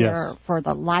relocating here for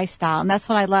the lifestyle, and that's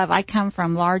what I love. I come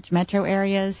from large metro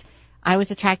areas. I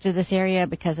was attracted to this area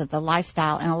because of the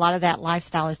lifestyle, and a lot of that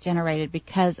lifestyle is generated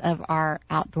because of our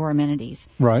outdoor amenities.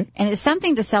 Right. And it's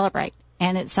something to celebrate,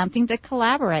 and it's something to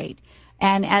collaborate.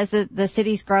 And as the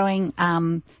city's growing,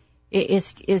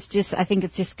 it's just, I think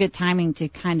it's just good timing to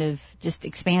kind of just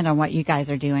expand on what you guys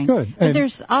are doing. Good. But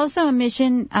there's also a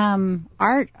mission,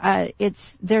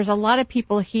 there's a lot of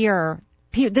people here.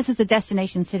 This is the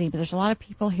destination city, but there's a lot of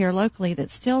people here locally that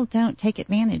still don't take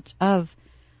advantage of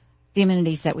the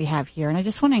amenities that we have here. And I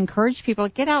just want to encourage people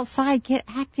to get outside, get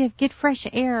active, get fresh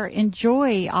air,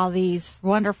 enjoy all these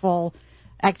wonderful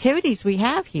activities we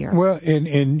have here. Well,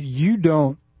 and you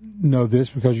don't know this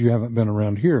because you haven't been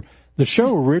around here. The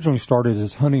show originally started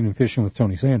as Hunting and Fishing with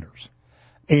Tony Sanders.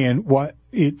 And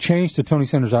it changed to Tony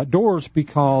Sanders Outdoors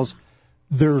because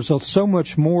there's so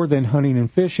much more than hunting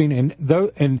and fishing,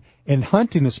 and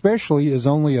hunting especially is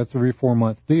only a 3 or 4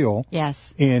 month deal.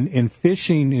 Yes. And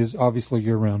fishing is obviously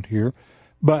year round here,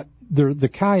 but the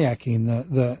kayaking,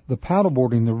 the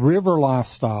paddleboarding, the river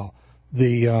lifestyle,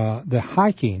 the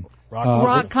hiking,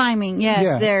 rock climbing.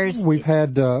 Yes, yeah, we've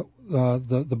had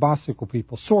the bicycle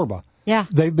people, Sorba. Yeah.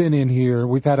 They've been in here.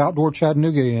 We've had Outdoor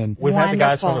Chattanooga in. We've had the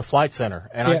guys from the Flight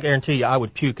Center, and I guarantee you I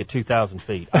would puke at 2,000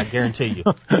 feet. I guarantee you.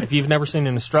 If you've never seen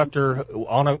an instructor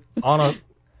on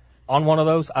one of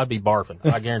those, I'd be barfing.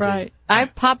 I guarantee right. you. I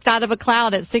popped out of a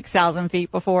cloud at 6,000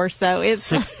 feet before, so it's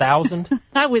 6,000?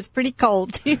 I was pretty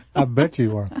cold, too. I bet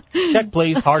you are. Check,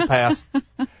 please. Hard pass.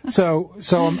 So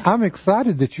I'm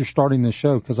excited that you're starting this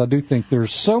show because I do think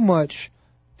there's so much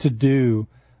to do.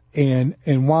 And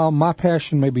while my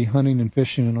passion may be hunting and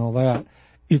fishing and all that,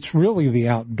 it's really the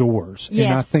outdoors. Yes.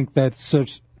 And I think that's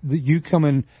such that you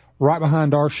coming right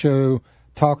behind our show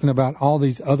talking about all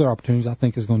these other opportunities, I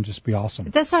think is going to just be awesome.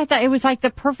 That's why I thought it was like the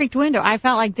perfect window. I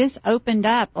felt like this opened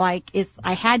up like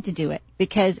I had to do it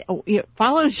because it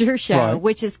follows your show, right,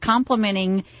 which is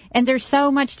complimenting, and there's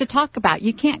so much to talk about.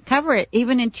 You can't cover it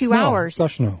even in 2 hours.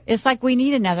 Gosh, no. It's like we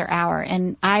need another hour,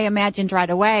 and I imagined right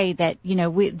away that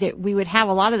we would have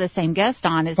a lot of the same guests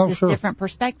on. It's just different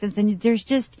perspectives, and there's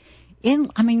just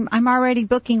I'm already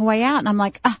booking way out, and I'm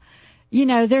like,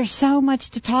 there's so much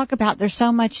to talk about. There's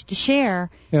so much to share.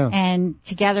 Yeah. And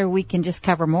together we can just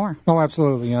cover more. Oh,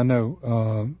 absolutely. I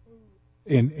know.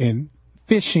 In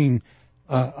fishing,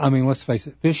 let's face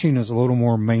it, fishing is a little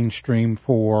more mainstream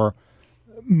for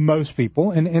most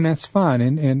people, and that's fine.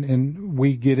 And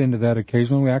we get into that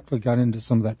occasionally. We actually got into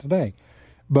some of that today.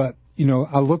 But,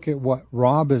 I look at what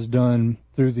Rob has done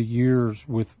through the years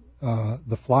with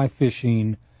the fly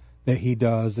fishing that he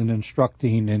does and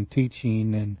instructing and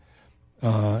teaching and,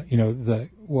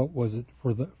 what was it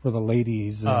for the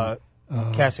ladies?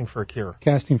 Casting for a Cure.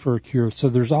 Casting for a Cure. So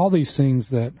there's all these things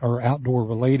that are outdoor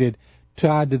related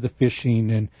tied to the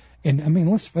fishing. And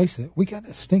let's face it, we got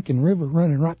a stinking river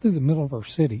running right through the middle of our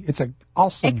city. It's an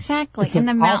awesome, exactly. It's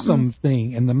an awesome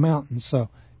thing in the mountains. So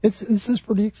this is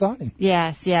pretty exciting.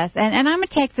 Yes. And I'm a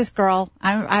Texas girl.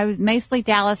 I was mostly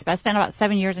Dallas, but I spent about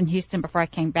 7 years in Houston before I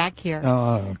came back here.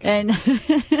 Oh, okay. And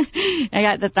I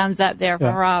got the thumbs up there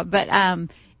for Rob. But I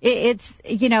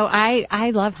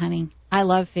love hunting. I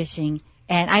love fishing.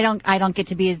 And I don't get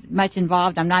to be as much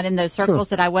involved. I'm not in those circles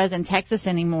that I was in Texas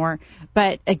anymore.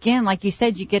 But again, like you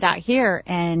said, you get out here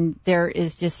and there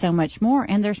is just so much more,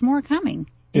 and there's more coming.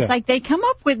 It's like they come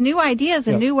up with new ideas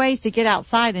and new ways to get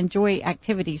outside, enjoy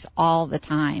activities all the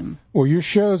time. Well, your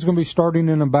show is going to be starting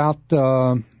in about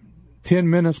 10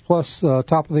 minutes plus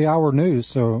top of the hour news.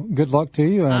 So good luck to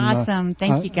you. And, awesome.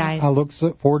 Thank you, guys. I look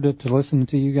forward to listening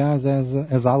to you guys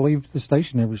as I leave the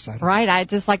station every Saturday. Right.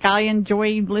 I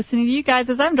enjoy listening to you guys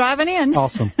as I'm driving in.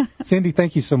 Awesome. Cindy,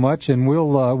 thank you so much. And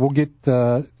we'll get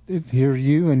hear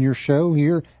you and your show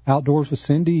here, Outdoors with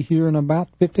Cindy, here in about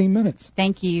 15 minutes.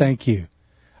 Thank you. Thank you.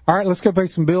 All right, let's go pay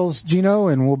some bills, Gino,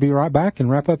 and we'll be right back and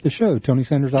wrap up the show. Tony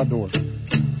Sanders Outdoors.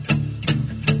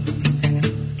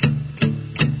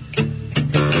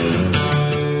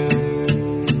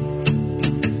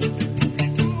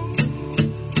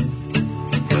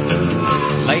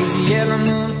 Lazy yellow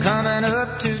moon coming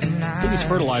up tonight. Beatty's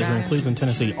Fertilizer in Cleveland,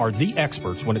 Tennessee are the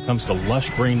experts when it comes to lush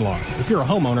green lawns. If you're a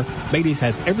homeowner, Beatty's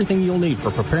has everything you'll need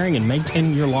for preparing and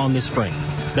maintaining your lawn this spring.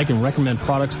 They can recommend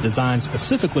products designed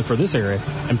specifically for this area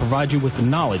and provide you with the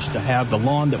knowledge to have the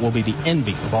lawn that will be the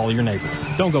envy of all your neighbors.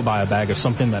 Don't go buy a bag of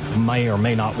something that may or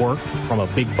may not work from a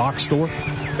big box store.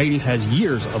 Beatty's has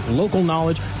years of local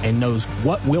knowledge and knows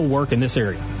what will work in this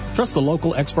area. Trust the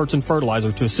local experts in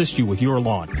fertilizer to assist you with your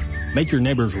lawn. Make your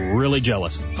neighbors really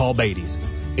jealous. Call Beatty's.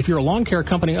 If you're a lawn care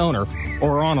company owner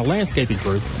or are on a landscaping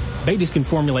group, Beatty's can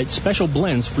formulate special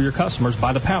blends for your customers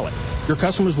by the pallet. Your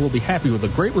customers will be happy with the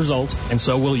great results, and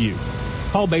so will you.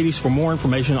 Call Beatty's for more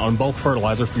information on bulk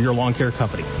fertilizer for your lawn care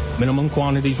company. Minimum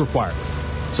quantities required.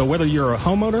 So whether you're a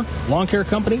homeowner, lawn care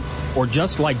company, or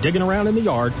just like digging around in the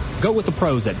yard, go with the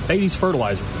pros at Beatty's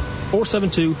Fertilizer.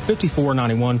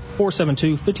 472-5491,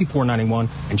 472-5491,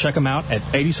 and check them out at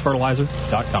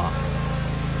Beatty'sFertilizer.com.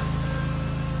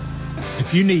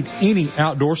 If you need any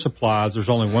outdoor supplies, there's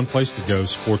only one place to go,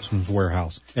 Sportsman's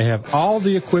Warehouse. They have all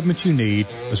the equipment you need,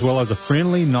 as well as a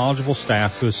friendly, knowledgeable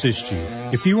staff to assist you.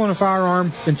 If you want a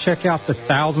firearm, then check out the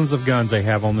thousands of guns they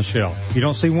have on the shelf. If you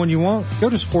don't see one you want, go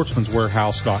to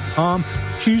sportsmanswarehouse.com.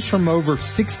 Choose from over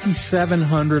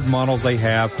 6,700 models they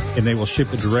have, and they will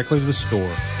ship it directly to the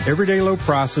store. Everyday low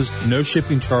prices, no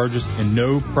shipping charges, and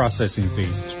no processing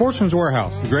fees. Sportsman's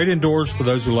Warehouse, the great indoors for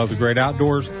those who love the great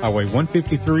outdoors. Highway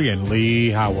 153 in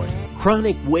Lee Highway.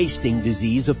 Chronic wasting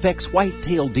disease affects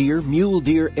white-tailed deer, mule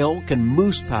deer, elk, and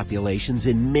moose populations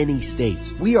in many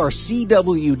states. We are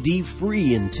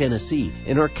CWD-free in Tennessee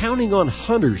and are counting on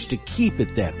hunters to keep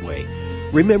it that way.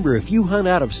 Remember, if you hunt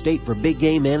out of state for big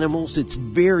game animals, it's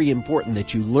very important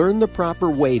that you learn the proper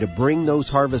way to bring those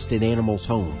harvested animals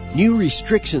home. New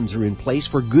restrictions are in place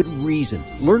for good reason.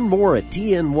 Learn more at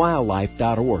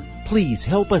tnwildlife.org. Please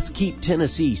help us keep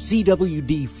Tennessee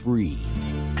CWD free.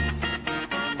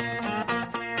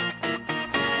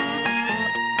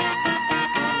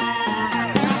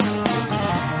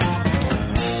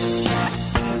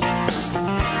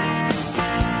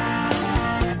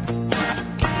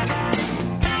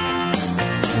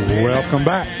 Welcome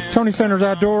back. Tony Sanders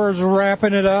Outdoors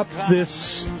wrapping it up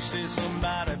this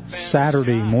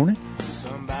Saturday morning.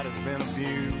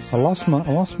 I lost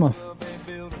my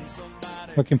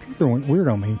computer went weird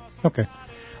on me. Okay.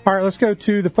 All right, let's go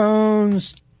to the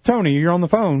phones. Tony, you're on the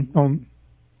phone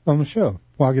on the show.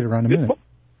 Well, I'll get it around in a minute.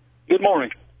 Good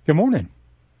morning. Good morning.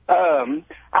 I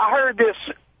heard this,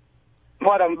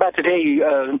 what I'm about to tell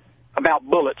you, about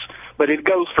bullets, but it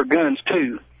goes for guns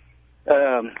too.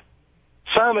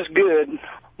 Some is good,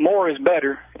 more is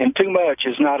better, and too much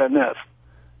is not enough.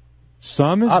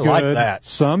 Some is I good. like that.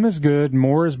 Some is good,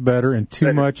 more is better, and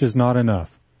too much is not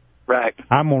enough. Right.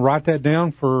 I'm going to write that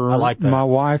down for my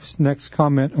wife's next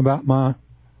comment about my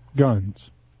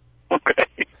guns. Okay.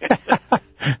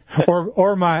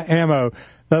 or my ammo.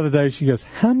 The other day she goes,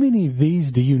 "How many of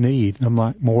these do you need?" And I'm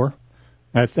like, "More."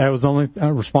 That was the only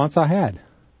response I had.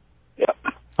 Yep.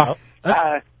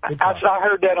 I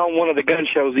heard that on one of the gun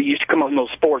shows that used to come on those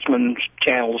sportsman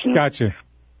channels. And Gotcha.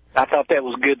 I thought that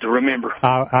was good to remember.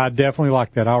 I definitely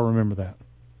like that. I'll remember that.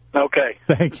 Okay.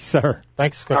 Thank you, sir.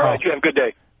 Thanks. All right. You have a good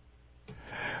day.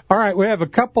 All right. We have a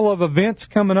couple of events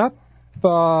coming up.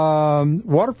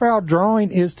 Waterfowl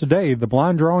drawing is today. The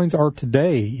blind drawings are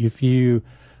today. If you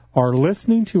are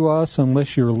listening to us,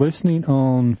 unless you're listening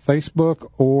on Facebook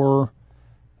or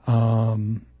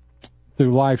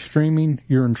through live streaming,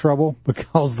 you're in trouble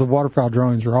because the waterfowl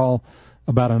drawings are all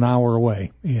about an hour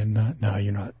away. And no,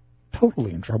 you're not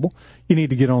totally in trouble. You need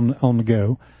to get on the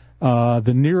go.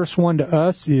 The nearest one to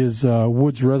us is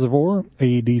Woods Reservoir,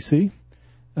 AEDC.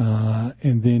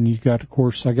 And then you got, of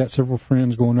course, I got several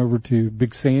friends going over to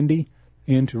Big Sandy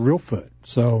and to Reelfoot.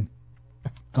 So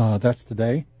that's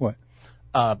today. What?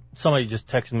 Somebody just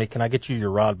texted me, "Can I get you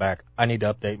your rod back? I need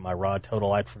to update my rod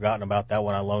total. I'd forgotten about that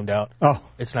when I loaned out." Oh.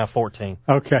 It's now 14.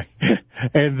 Okay.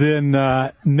 And then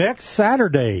next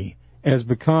Saturday has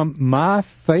become my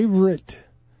favorite,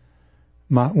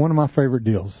 one of my favorite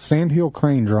deals, Sandhill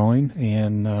Crane Drawing.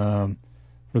 And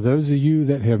for those of you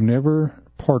that have never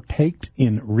partaked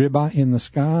in ribeye in the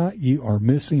sky, you are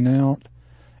missing out.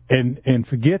 And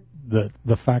forget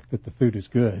the fact that the food is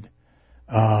good.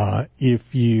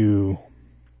 If you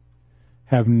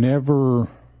have never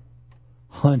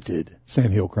hunted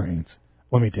sandhill cranes,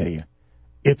 let me tell you,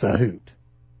 it's a hoot.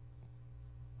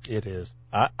 It is.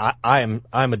 I'm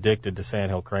addicted to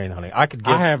sandhill crane hunting. I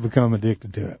have become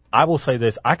addicted to it. I will say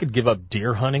this: I could give up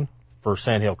deer hunting for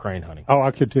sandhill crane hunting. Oh,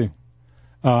 I could too.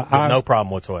 No problem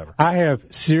whatsoever. I have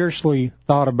seriously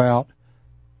thought about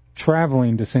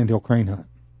traveling to sandhill crane hunt,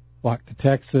 like to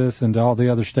Texas and to all the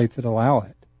other states that allow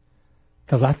it,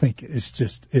 because I think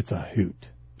it's a hoot.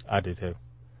 I do too.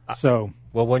 So,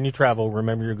 well, when you travel,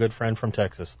 remember your good friend from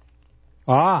Texas.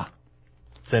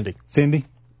 Cindy.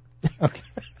 Okay,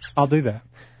 I'll do that.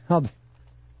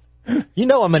 You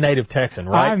know I'm a native Texan,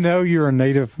 right? I know you're a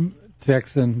native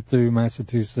Texan through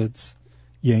Massachusetts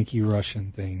Yankee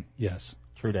Russian thing. Yes.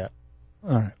 True that.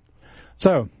 All right.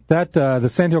 So that the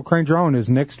Sandhill Crane Drawing is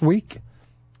next week,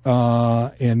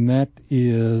 and that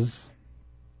is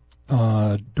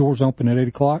doors open at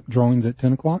 8:00, drawings at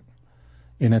 10:00,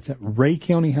 and that's at Ray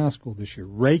County High School this year.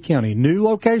 Ray County, new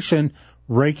location,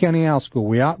 Ray County High School.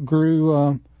 We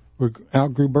outgrew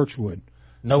Birchwood.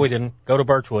 No, we didn't. Go to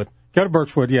Birchwood. Go to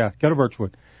Birchwood. Yeah, go to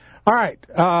Birchwood. All right.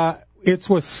 It's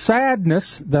with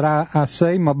sadness that I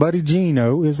say my buddy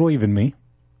Gino is leaving me.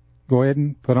 Go ahead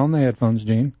and put on the headphones,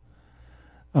 Gene.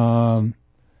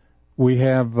 We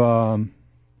have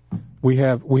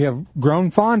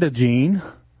grown fond of Gene,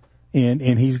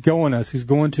 and he's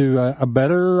going to a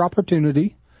better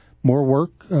opportunity, more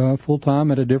work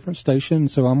full-time at a different station,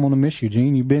 so I'm going to miss you,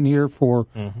 Gene. You've been here for,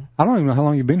 I don't even know how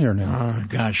long you've been here now. Oh,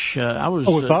 gosh. I was...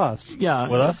 with us. Yeah,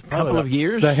 with us, a couple of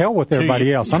years. The hell with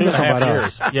everybody else. I'm talking about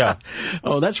us. Yeah.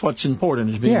 Oh, that's what's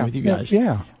important is being with you guys.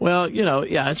 Yeah. Well,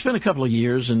 it's been a couple of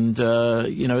years, and,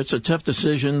 it's a tough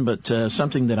decision, but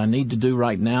something that I need to do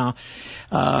right now.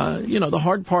 The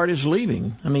hard part is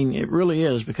leaving. I mean, it really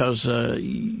is, because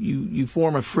you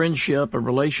form a friendship, a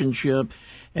relationship,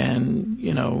 and,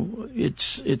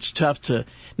 it's tough to,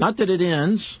 not that it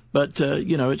ends, but,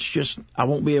 it's just, I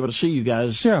won't be able to see you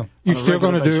guys. Yeah. You're still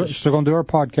going to do our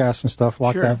podcast and stuff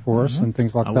like that for us and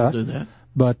things like that. I will do that.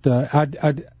 But,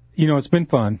 it's been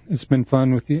fun. It's been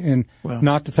fun with you, and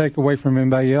not to take away from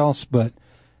anybody else, but,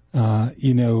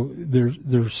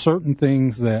 there's certain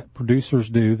things that producers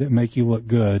do that make you look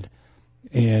good.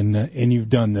 And you've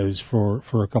done those for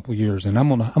a couple of years, and I'm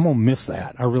gonna miss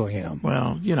that. I really am.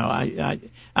 Well,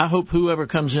 I hope whoever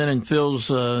comes in and fills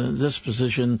this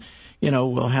position,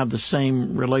 will have the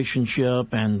same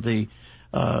relationship and the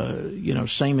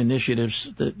same initiatives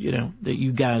that that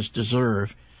you guys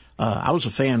deserve. I was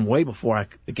a fan way before I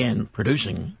began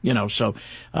producing, so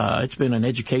it's been an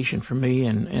education for me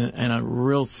and a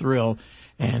real thrill.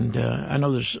 And I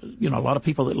know there's a lot of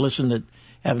people that listen that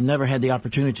have never had the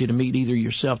opportunity to meet either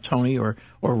yourself, Tony, or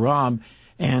Rob.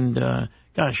 And,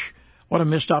 gosh, what a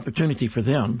missed opportunity for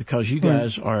them, because you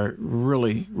guys are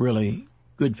really, really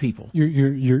good people.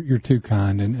 You're too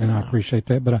kind, and I appreciate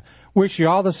that. But I wish you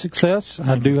all the success.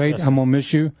 I do hate, I'm going to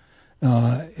miss you.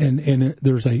 And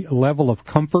there's a level of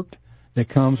comfort that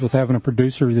comes with having a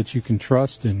producer that you can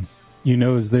trust and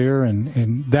is there,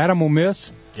 and that I'm going to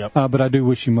miss. Yep. But I do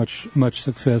wish you much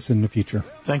success in the future.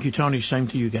 Thank you, Tony. Same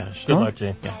to you guys. Good luck,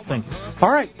 Gene. Yeah, thank you. All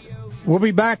right. We'll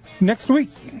be back next week.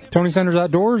 Tony Sanders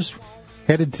Outdoors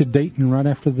headed to Dayton right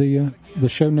after the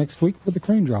show next week for the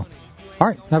crane draw. All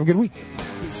right. Have a good week.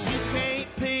 You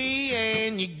can't pee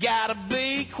and you gotta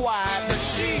be quiet, but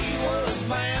she was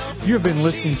bound. You have been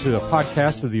listening to a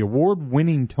podcast of the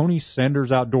award-winning Tony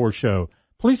Sanders Outdoors Show.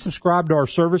 Please subscribe to our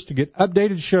service to get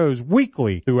updated shows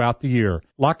weekly throughout the year.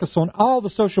 Like us on all the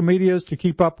social medias to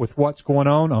keep up with what's going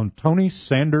on Tony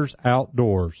Sanders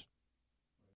Outdoors.